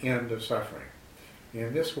 makes an end of suffering.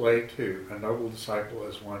 In this way, too, a noble disciple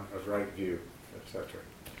is one of right view, etc.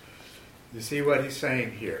 You see what he's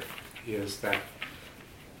saying here is that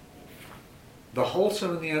the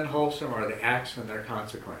wholesome and the unwholesome are the acts and their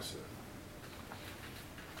consequences.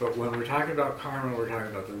 But when we're talking about karma, we're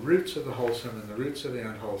talking about the roots of the wholesome and the roots of the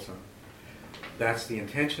unwholesome. That's the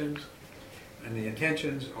intentions, and the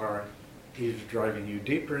intentions are either driving you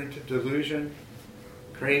deeper into delusion,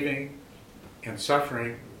 craving, and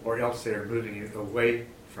suffering, or else they are moving you away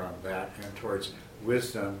from that and towards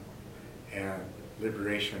wisdom and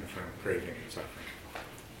liberation from craving and suffering.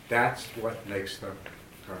 That's what makes them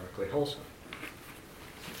karmically wholesome.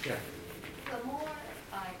 Yeah. The more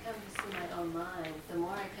I come to see my own mind, the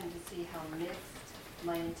more I come to see how mixed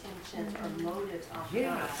my intentions or motives often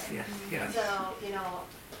are. Yes. So,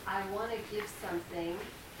 I want to give something,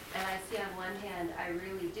 and I see on one hand, I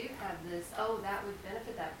really do have this, that would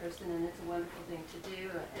benefit that person, and it's a wonderful thing to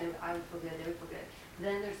do, and I would feel good, they would feel good.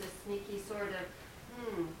 Then there's a sneaky sort of,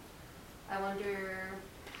 I wonder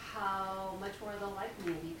how much more they'll like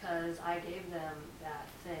me because I gave them that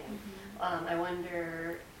thing. I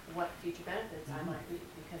wonder what future benefits I might reap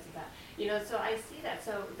because of that. So I see that.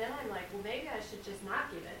 So then I'm like, well, maybe I should just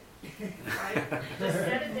not give it, right? Just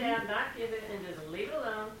set it down, not give it, and just leave it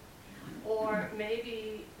alone. Or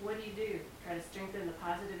maybe, what do? Try to strengthen the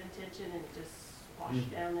positive intention and just wash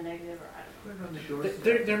down the negative, or I don't know. Put it on the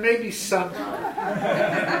doorstep. There may be some.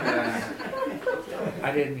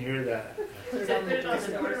 I didn't hear that. Put it on the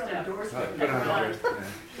doorstep. Put it on the doorstep.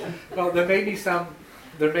 Yeah. Well, there may be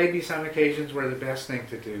some occasions where the best thing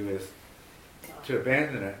to do is to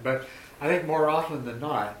abandon it. But I think more often than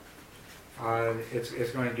not,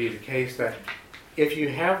 it's going to be the case that if you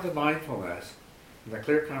have the mindfulness and the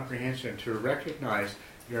clear comprehension to recognize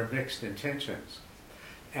your mixed intentions,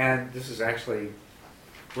 and this is actually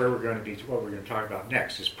where we're going to be, what we're going to talk about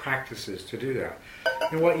next, is practices to do that.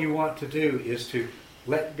 And what you want to do is to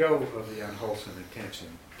let go of the unwholesome intention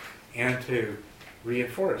and to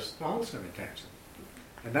reinforce the wholesome intention.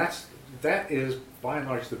 And that is, by and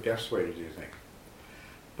large, the best way to do things.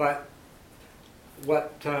 But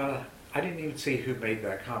what, I didn't even see who made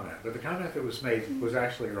that comment, but the comment that was made was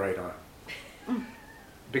actually right on.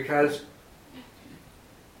 Because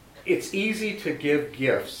it's easy to give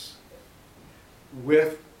gifts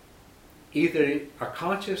with either a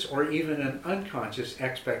conscious or even an unconscious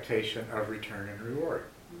expectation of return and reward.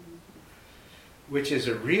 Which is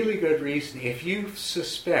a really good reason, if you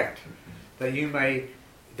suspect that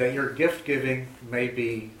your gift giving may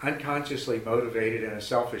be unconsciously motivated in a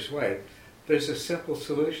selfish way, there's a simple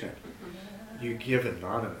solution. You give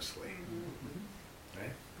anonymously.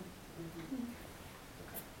 Right?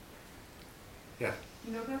 Yeah.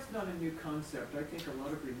 That's not a new concept. I think a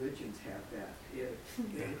lot of religions have that. If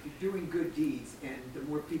you're doing good deeds, and the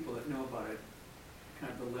more people that know about it,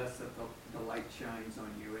 kind of the less of the light shines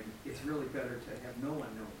on you, and it's really better to have no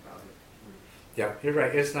one know about it. Yeah, you're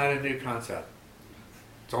right. It's not a new concept.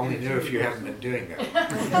 It's only new if you haven't been doing it. It's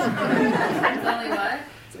only what?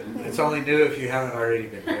 It's only new if you haven't already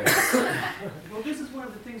been doing it. Well, this is one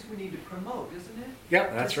of the things we need to promote, isn't it?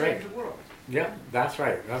 Yep, that's to right. save the world. Yeah, that's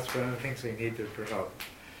right. That's one of the things we need to promote.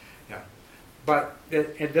 Yeah, but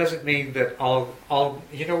it doesn't mean that all.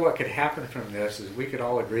 What could happen from this is we could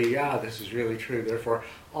all agree, yeah, this is really true. Therefore,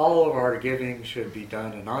 all of our giving should be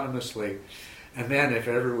done anonymously. And then, if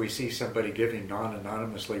ever we see somebody giving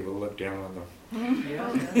non-anonymously, we'll look down on them.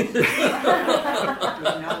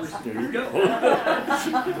 There you go.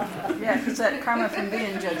 Yeah, because that karma from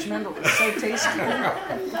being judgmental is so tasty.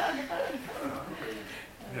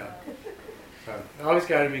 Yeah. So always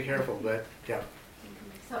got to be careful, but yeah.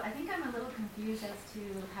 So I think I'm a little confused as to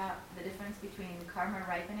how the difference between karma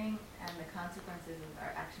ripening and the consequences of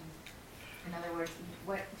our actions. In other words,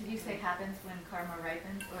 what did you say happens when karma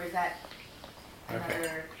ripens, or is that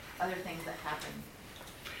other things that happen?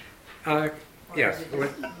 Or Yes. is it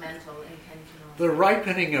just mental, intentional? The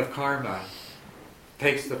ripening of karma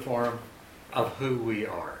takes the form of who we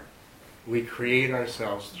are. We create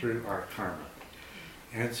ourselves through our karma.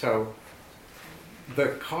 And so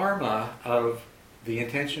the karma of the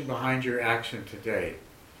intention behind your action today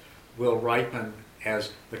will ripen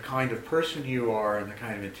as the kind of person you are and the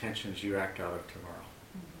kind of intentions you act out of tomorrow.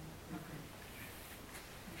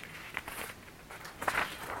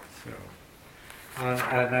 So,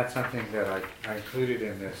 and that's something that I included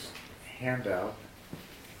in this handout.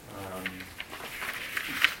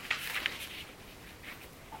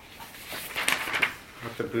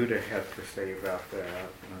 What the Buddha had to say about that.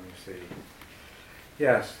 Let me see.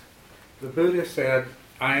 Yes, the Buddha said,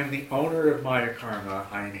 I am the owner of my karma,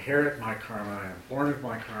 I inherit my karma, I am born of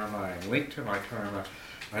my karma, I am linked to my karma,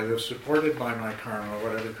 I live supported by my karma,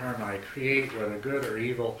 whatever karma I create, whether good or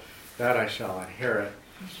evil, that I shall inherit.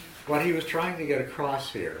 What he was trying to get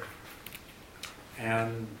across here,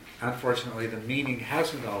 and unfortunately the meaning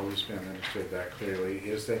hasn't always been understood that clearly,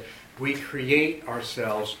 is that we create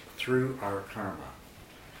ourselves through our karma.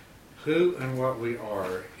 Who and what we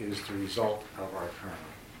are is the result of our karma.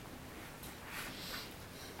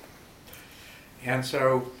 And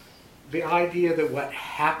so the idea that what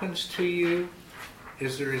happens to you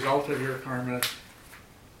is the result of your karma,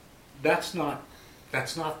 that's not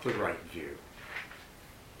the right view.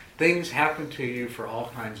 Things happen to you for all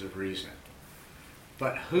kinds of reasons.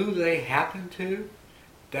 But who they happen to,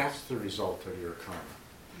 that's the result of your karma.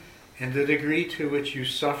 And the degree to which you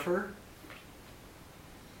suffer,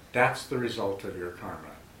 that's the result of your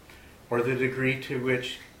karma. Or the degree to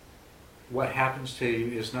which what happens to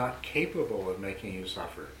you is not capable of making you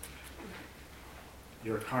suffer.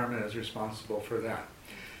 Your karma is responsible for that.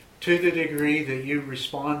 To the degree that you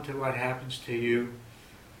respond to what happens to you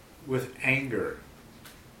with anger,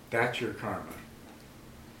 that's your karma.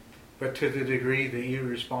 But to the degree that you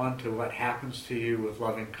respond to what happens to you with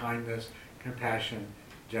loving kindness, compassion,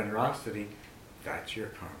 generosity, that's your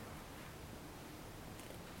karma.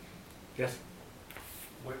 Yes?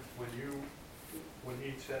 When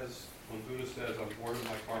Buddha says, I'm born to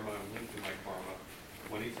my karma, I'm linked to my karma,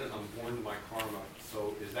 when he says I'm born to my karma,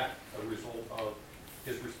 so is that a result of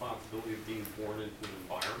his responsibility of being born into an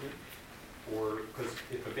environment? Or, because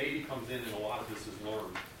if a baby comes in and a lot of this is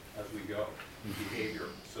learned as we go, behavior,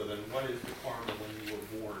 so then what is the karma when you were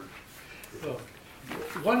born? Well,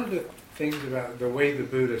 one of the things about the way the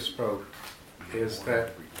Buddha spoke is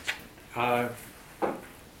that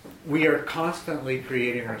we are constantly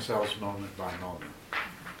creating ourselves moment by moment.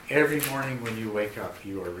 Every morning when you wake up,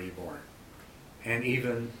 you are reborn. And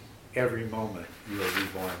even every moment, you are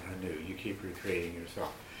reborn anew. You keep recreating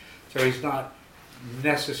yourself. So he's not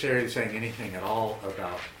necessarily saying anything at all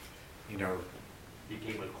about, He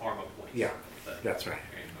came with karma points. Yeah, that's right.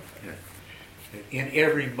 Okay. Yeah. In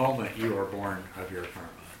every moment, you are born of your karma.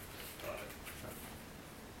 Got it.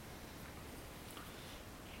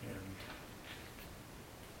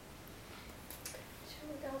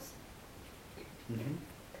 Mm-hmm.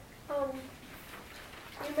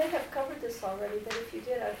 You may have covered this already, but if you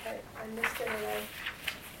did, I missed it, and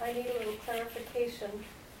I need a little clarification.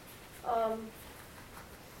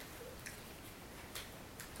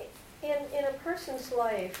 In a person's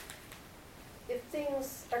life, if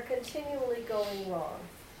things are continually going wrong,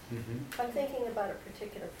 I'm thinking about a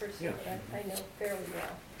particular person that I know fairly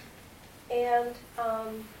well, and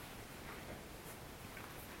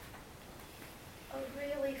a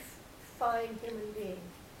really fine human being,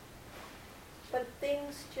 but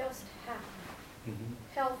things just happen.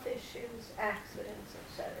 Health issues, accidents,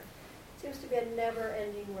 etc. Seems to be a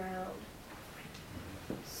never-ending round.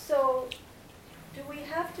 So, do we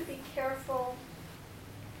have to be careful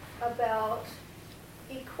about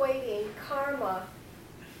equating karma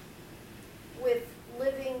with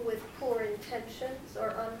living with poor intentions or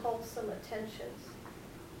unwholesome intentions?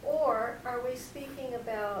 Or are we speaking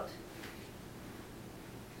about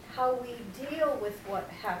how we deal with what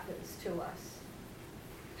happens to us?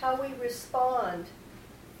 How we respond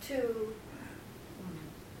to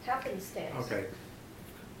happenstance? Okay.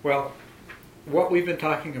 Well, what we've been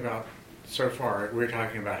talking about so far, we're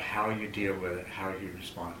talking about how you deal with it, how you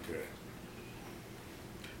respond to it.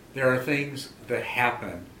 There are things that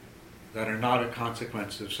happen that are not a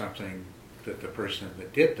consequence of something that the person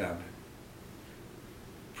that did them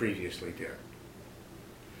previously did.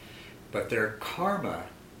 But their karma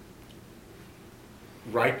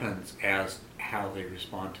ripens as how they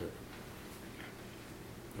respond to it.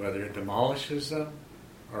 Whether it demolishes them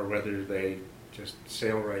or whether they just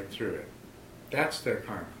sail right through it. That's their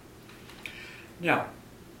karma. Now,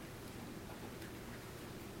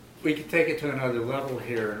 we can take it to another level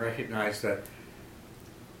here and recognize that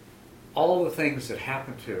all the things that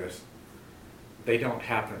happen to us, they don't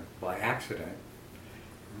happen by accident.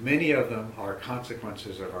 Many of them are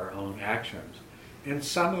consequences of our own actions, and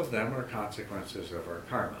some of them are consequences of our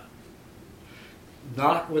karma.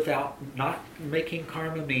 Not making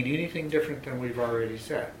karma mean anything different than we've already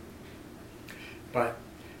said. But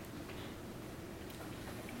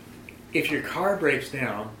if your car breaks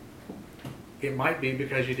down, it might be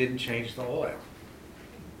because you didn't change the oil.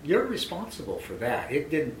 You're responsible for that.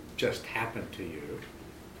 It didn't just happen to you.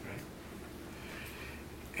 Right?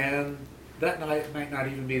 And that might not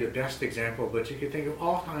even be the best example, but you could think of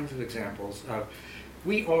all kinds of examples of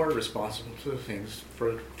we are responsible for the things,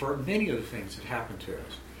 for many of the things that happen to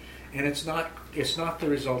us. And it's not the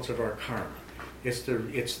results of our karma. It's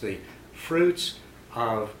the fruits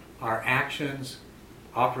of our actions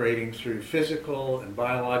operating through physical and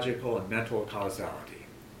biological and mental causality.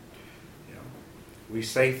 We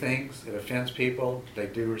say things, it offends people, they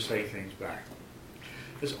do or say things back.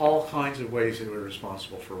 There's all kinds of ways that we're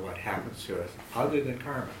responsible for what happens to us other than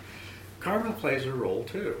karma. Karma plays a role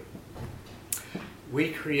too.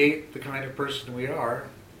 We create the kind of person we are,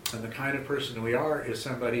 and the kind of person we are is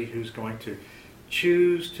somebody who's going to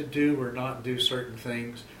choose to do or not do certain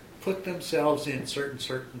things, put themselves in certain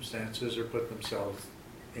circumstances or put themselves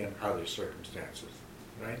in other circumstances,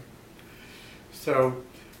 right? So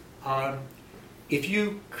if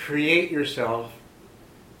you create yourself,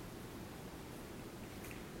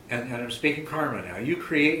 and I'm speaking karma now, you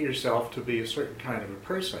create yourself to be a certain kind of a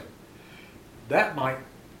person, that might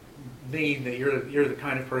mean that you're the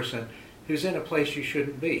kind of person who's in a place you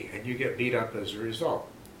shouldn't be, and you get beat up as a result.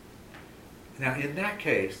 Now, in that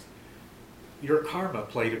case, your karma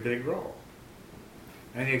played a big role.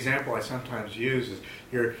 And the example I sometimes use is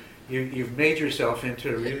you've made yourself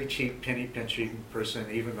into a really cheap penny pinching person,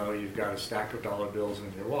 even though you've got a stack of dollar bills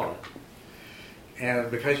in your wallet.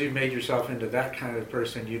 And because you've made yourself into that kind of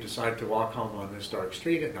person, you decide to walk home on this dark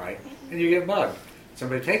street at night, and you get mugged.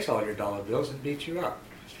 Somebody takes all your dollar bills and beats you up.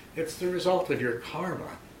 It's the result of your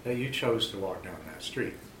karma that you chose to walk down that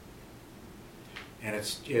street. And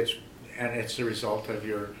it's the result of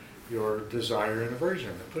your desire and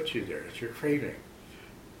aversion that puts you there. It's your craving.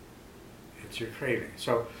 It's your craving.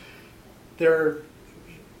 So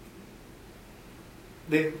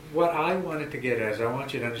what I wanted to get at is I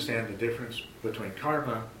want you to understand the difference between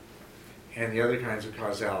karma and the other kinds of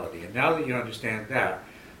causality. And now that you understand that,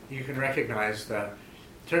 you can recognize that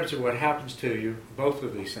in terms of what happens to you, both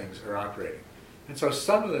of these things are operating. And so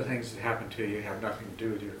some of the things that happen to you have nothing to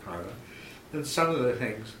do with your karma, and some of the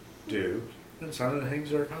things do, and some of the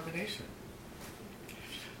things are a combination.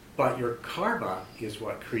 But your karma is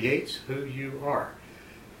what creates who you are.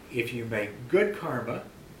 If you make good karma,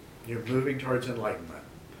 you're moving towards enlightenment.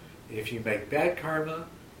 If you make bad karma,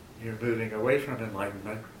 you're moving away from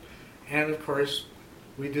enlightenment. And of course,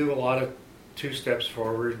 we do a lot of 2 steps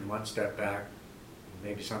forward and 1 step back,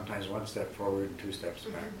 maybe sometimes 1 step forward and 2 steps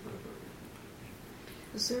back.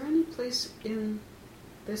 Is there any place in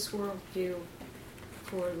this worldview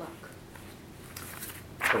for luck?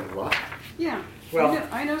 For luck? Yeah. Well,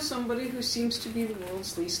 I know somebody who seems to be the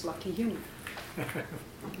world's least lucky human.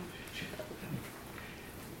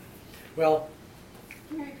 Well,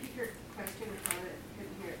 Can you repeat your question? I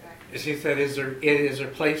couldn't hear it back. she said, is there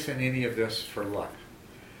place in any of this for luck?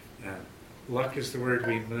 Luck is the word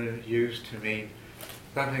we use to mean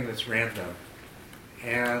something that's random.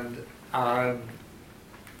 And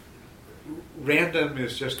random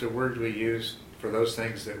is just a word we use for those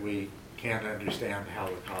things that we can't understand how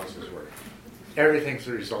the causes work. Everything's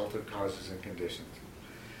the result of causes and conditions.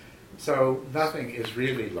 So nothing is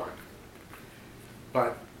really luck.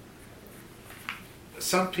 But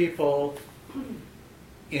some people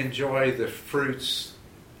enjoy the fruits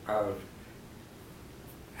of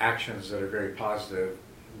actions that are very positive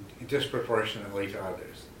disproportionately to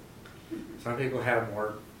others. Some people have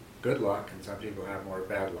more good luck and some people have more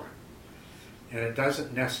bad luck. And it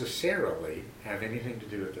doesn't necessarily have anything to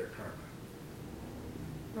do with their karma.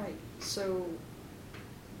 Right. So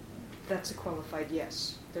that's a qualified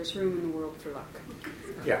yes. There's room in the world for luck.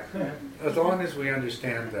 Yeah. As long as we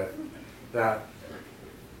understand that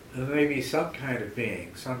there may be some kind of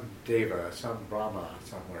being, some deva, some Brahma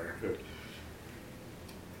somewhere who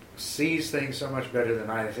sees things so much better than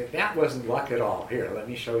I think, that wasn't luck at all. Here, let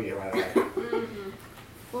me show you how that.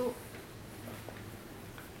 Well,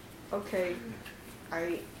 okay,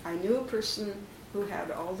 I knew a person who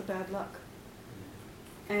had all the bad luck.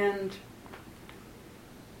 And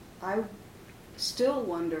I still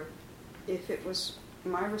wonder if it was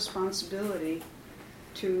my responsibility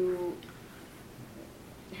to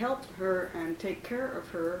help her and take care of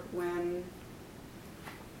her when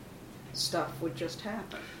stuff would just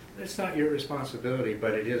happen. It's not your responsibility,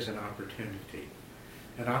 but it is an opportunity.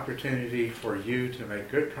 An opportunity for you to make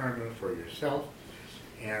good karma for yourself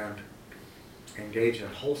and engage in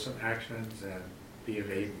wholesome actions and be of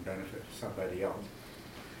aid and benefit to somebody else.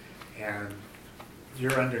 And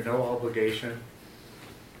you're under no obligation.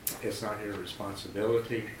 It's not your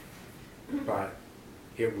responsibility, but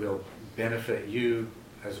it will benefit you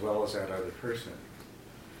as well as that other person.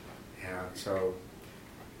 And so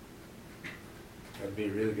that'd be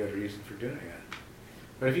a really good reason for doing it.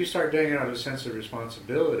 But if you start doing it out of a sense of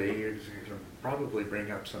responsibility, you're going to probably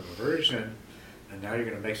bring up some aversion, and now you're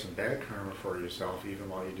going to make some bad karma for yourself even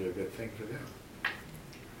while you do a good thing for them.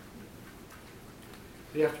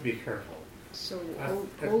 You have to be careful. So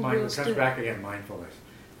It comes back again, mindfulness.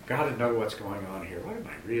 Got to know what's going on here. What am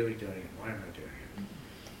I really doing and why am I doing it?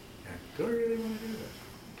 And do I really want to do this?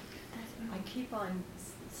 I keep on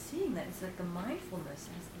seeing that. It's like the mindfulness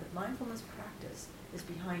practice is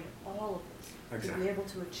behind all of this. Exactly. To be able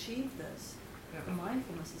to achieve this, the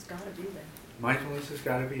mindfulness has got to be there. Mindfulness has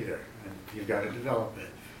got to be there, and you've got to develop it.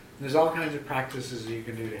 And there's all kinds of practices that you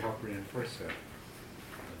can do to help reinforce that.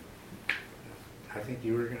 I think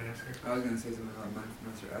you were going to ask her. I was going to say something about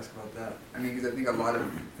mindfulness or ask about that. I mean, because I think a lot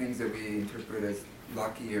of things that we interpret as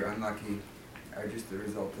lucky or unlucky are just the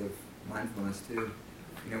result of mindfulness too.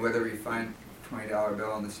 You know, whether we find $20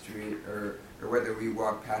 bill on the street or whether we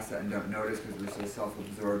walk past that and don't notice because we're so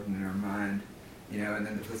self-absorbed in our mind, you know, and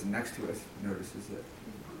then the person next to us notices it.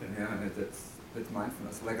 You know, and that's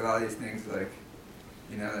mindfulness. Like a lot of these things, like,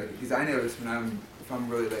 you know, like, because I notice if I'm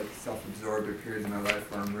really like self-absorbed, or periods in my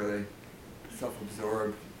life where I'm really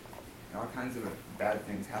self-absorbed, all kinds of bad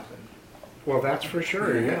things happen. Well, that's for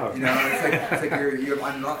sure. Yeah. You know, it's like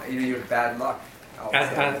you have bad luck.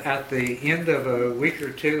 At the end of a week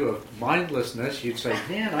or two of mindlessness, you'd say,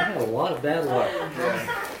 "Man, I had a lot of bad luck."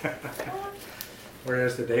 Yeah.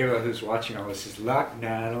 Whereas the deva who's watching all this is luck.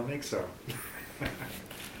 Nah, I don't think so.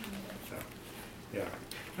 So, yeah.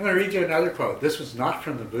 I'm going to read you another quote. This was not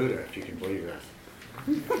from the Buddha, if you can believe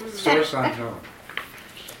that. Source unknown.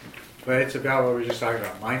 But it's about what we were just talking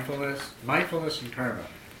about, mindfulness and karma.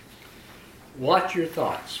 Watch your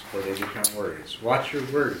thoughts, for they become words. Watch your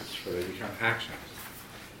words, for they become actions.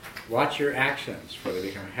 Watch your actions, for they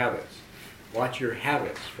become habits. Watch your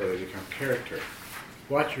habits, for they become character.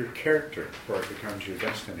 Watch your character, for it becomes your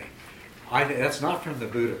destiny. That's not from the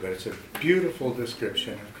Buddha, but it's a beautiful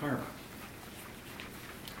description of karma.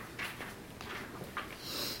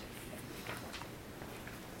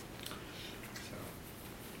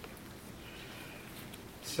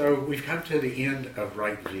 So we've come to the end of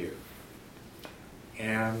right view.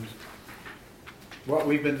 And what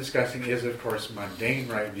we've been discussing is, of course, mundane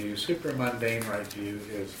right view. Supramundane right view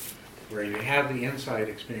is where you have the insight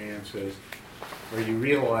experiences, where you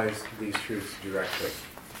realize these truths directly,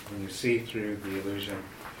 when you see through the illusion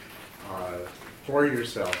for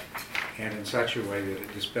yourself and in such a way that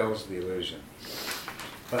it dispels the illusion.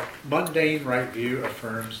 But mundane right view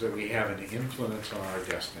affirms that we have an influence on our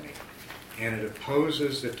destiny, and it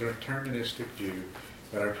opposes the deterministic view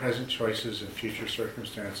that our present choices and future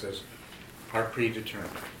circumstances are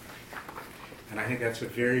predetermined. And I think that's a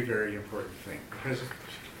very, very important thing, because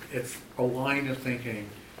it's a line of thinking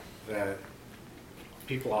that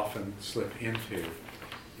people often slip into,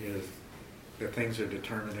 is that things are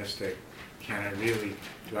deterministic.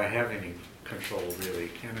 Do I have any control really?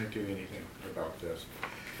 Can I do anything about this?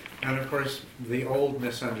 And of course, the old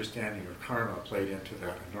misunderstanding of karma played into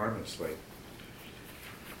that enormously.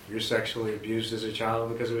 You're sexually abused as a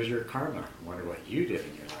child because it was your karma. I wonder what you did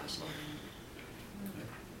in your last life.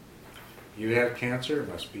 You have cancer, it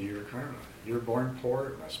must be your karma. You're born poor,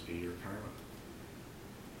 it must be your karma.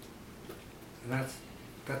 And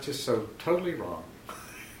that's just so totally wrong.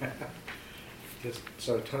 Just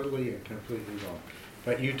so totally and completely wrong.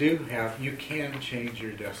 But you can change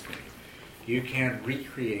your destiny. You can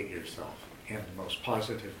recreate yourself in the most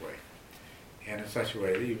positive way, and in such a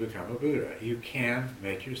way that you become a Buddha. You can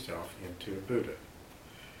make yourself into a Buddha.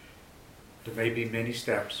 There may be many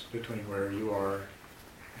steps between where you are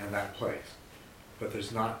and that place, but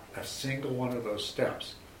there's not a single one of those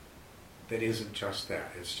steps that isn't just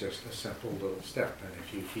that. It's just a simple little step, and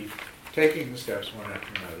if you keep taking the steps one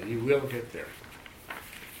after another, you will get there.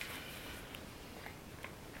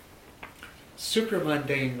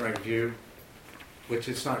 Supramundane right view, which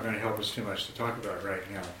it's not going to help us too much to talk about right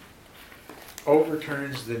now,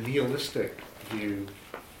 overturns the nihilistic view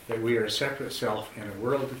that we are a separate self in a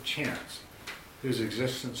world of chance whose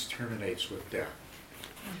existence terminates with death.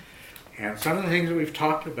 And some of the things that we've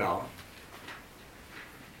talked about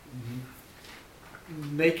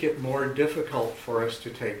make it more difficult for us to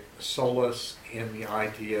take solace in the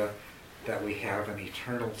idea that we have an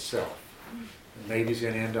eternal self. And maybe he's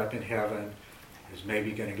going to end up in heaven, is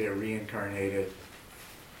maybe going to get reincarnated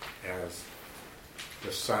as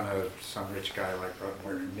the son of some rich guy like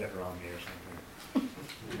Mitt Romney or something.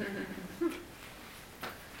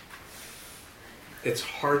 It's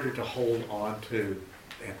harder to hold on to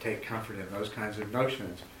and take comfort in those kinds of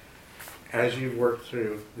notions as you work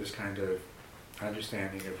through this kind of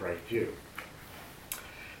understanding of right view.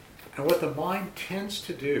 And what the mind tends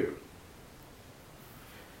to do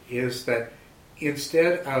is that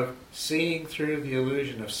instead of seeing through the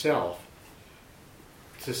illusion of self,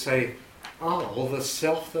 to say, oh, well, the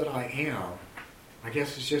self that I am, I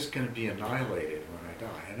guess is just going to be annihilated when I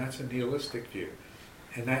die. And that's a nihilistic view.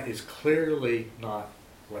 And that is clearly not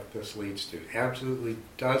what this leads to. Absolutely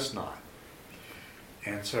does not.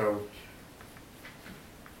 And so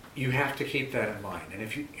you have to keep that in mind. And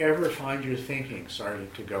if you ever find your thinking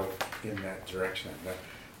starting to go in that direction, that,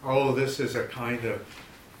 oh, this is a kind of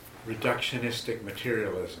reductionistic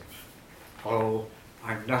materialism. Oh,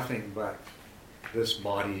 I'm nothing but this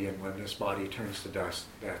body, and when this body turns to dust,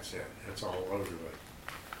 that's it. It's all over with.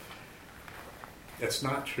 It's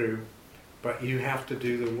not true, but you have to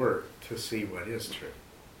do the work to see what is true.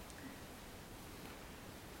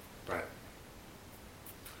 But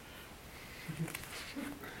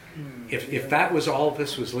if that was all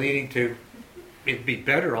this was leading to, it'd be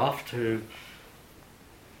better off to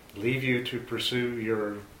leave you to pursue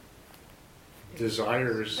your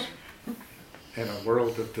desires in a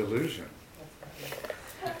world of delusion.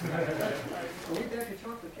 Are we back to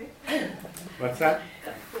chocolate cake? What's that?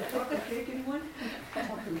 Chocolate cake, anyone?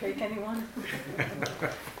 Chocolate cake, anyone?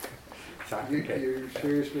 Chocolate cake. You're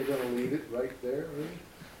seriously gonna leave it right there, really?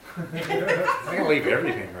 I'm going to leave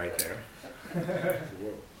everything right there.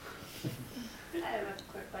 Whoa. I have a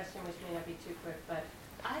quick question, which may not be too quick, but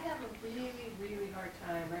I have a really, really hard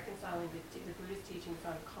time reconciling the Buddhist teachings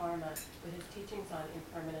on karma with his teachings on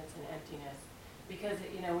impermanence and emptiness. Because,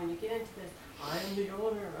 when you get into this, I am the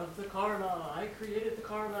owner of the karma, I created the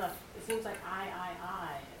karma, it seems like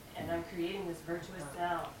I, and I'm creating this virtuous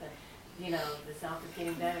self, and, the self is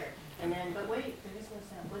getting better. And then, but wait, there is no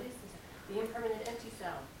self. What is this? The impermanent empty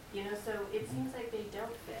self. So it seems like they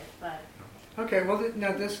don't fit, but... Okay, well,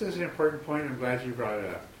 now this is an important point. I'm glad you brought it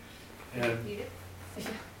up. And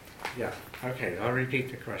yeah, okay, I'll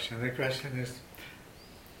repeat the question. The question is,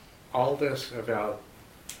 all this about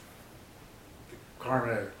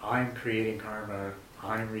karma, I'm creating karma,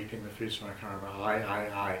 I'm reaping the fruits of my karma,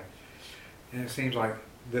 I. And it seems like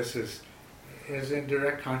this is in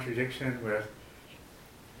direct contradiction with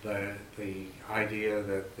the idea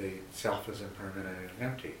that the self is impermanent and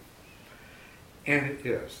empty. And it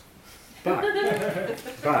is. But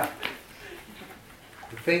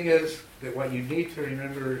the thing is that what you need to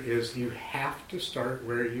remember is you have to start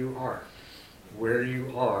where you are. Where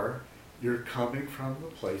you are, you're coming from the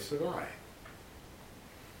place of I.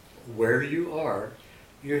 Where you are,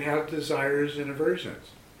 you have desires and aversions.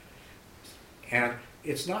 And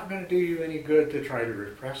it's not going to do you any good to try to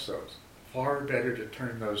repress those. Far better to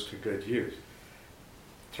turn those to good use.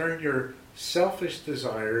 Turn your selfish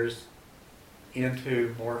desires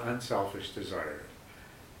into more unselfish desires.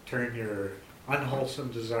 Turn your unwholesome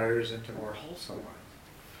desires into more wholesome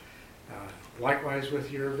ones. Likewise with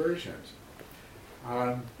your aversions.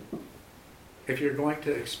 If you're going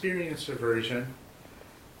to experience aversion,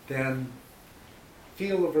 then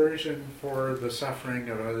feel aversion for the suffering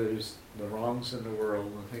of others, the wrongs in the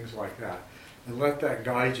world, and things like that. And let that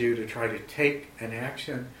guide you to try to take an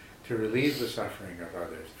action to relieve the suffering of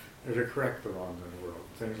others, or to correct the wrongs in the world,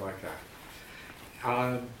 things like that.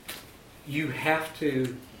 You have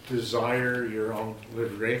to desire your own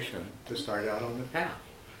liberation to start out on the path.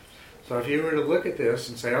 So if you were to look at this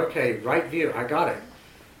and say, okay, right view, I got it.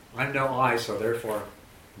 I'm no I, so therefore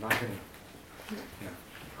I'm not going to...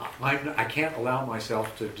 I can't allow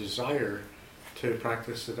myself to desire to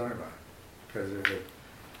practice the Dharma because of it.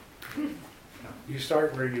 You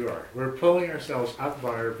start where you are. We're pulling ourselves up by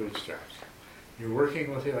our bootstraps. You're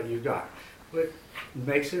working with what you've got. But it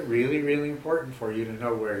makes it really, really important for you to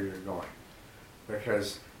know where you're going.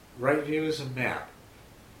 Because right view is a map.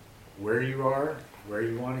 Where you are, where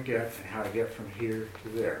you want to get, and how to get from here to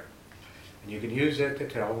there. And you can use it to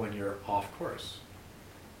tell when you're off course.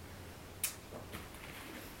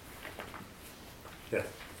 Yes?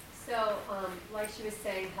 So, like she was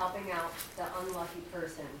saying, helping out the unlucky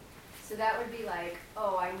person. So that would be like,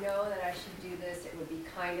 oh, I know that I should do this, it would be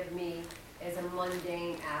kind of me, as a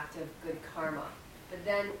mundane act of good karma. But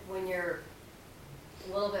then when you're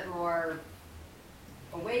a little bit more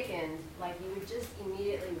awakened, like you would just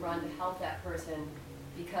immediately run to help that person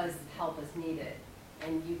because help is needed.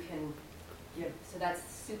 And you can give, so that's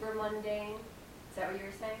super mundane? Is that what you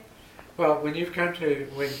were saying? Well, when you've come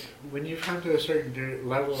to a certain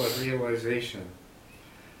level of realization,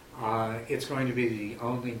 it's going to be the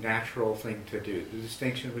only natural thing to do. The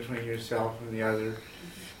distinction between yourself and the other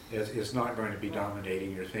is not going to be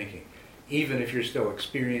dominating your thinking. Even if you're still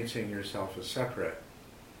experiencing yourself as separate,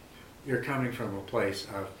 you're coming from a place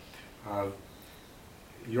of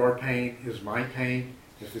your pain is my pain.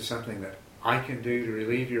 If there's something that I can do to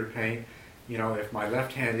relieve your pain, if my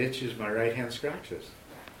left hand itches, my right hand scratches.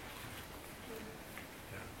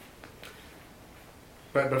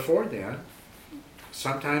 But before then,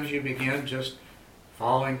 sometimes you begin just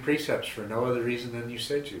following precepts for no other reason than you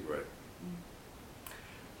said you would.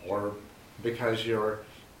 Or because you're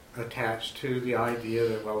attached to the idea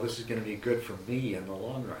that, well, this is going to be good for me in the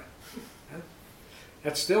long run.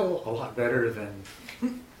 That's still a lot better than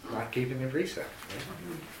not keeping the precepts.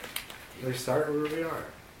 Right? We start where we are.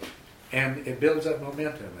 And it builds up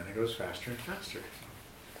momentum and it goes faster and faster.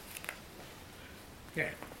 Okay.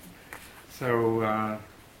 So,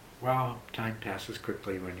 time passes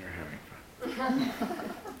quickly when you're having fun.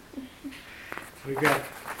 We've got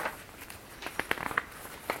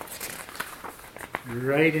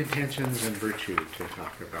right intentions and virtue to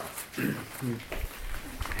talk about.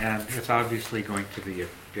 And it's obviously going to be a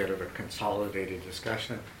bit of a consolidated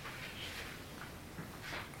discussion.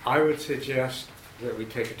 I would suggest that we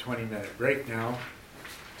take a 20-minute break now.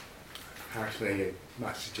 Actually, I'm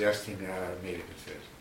not suggesting that, I made a decision.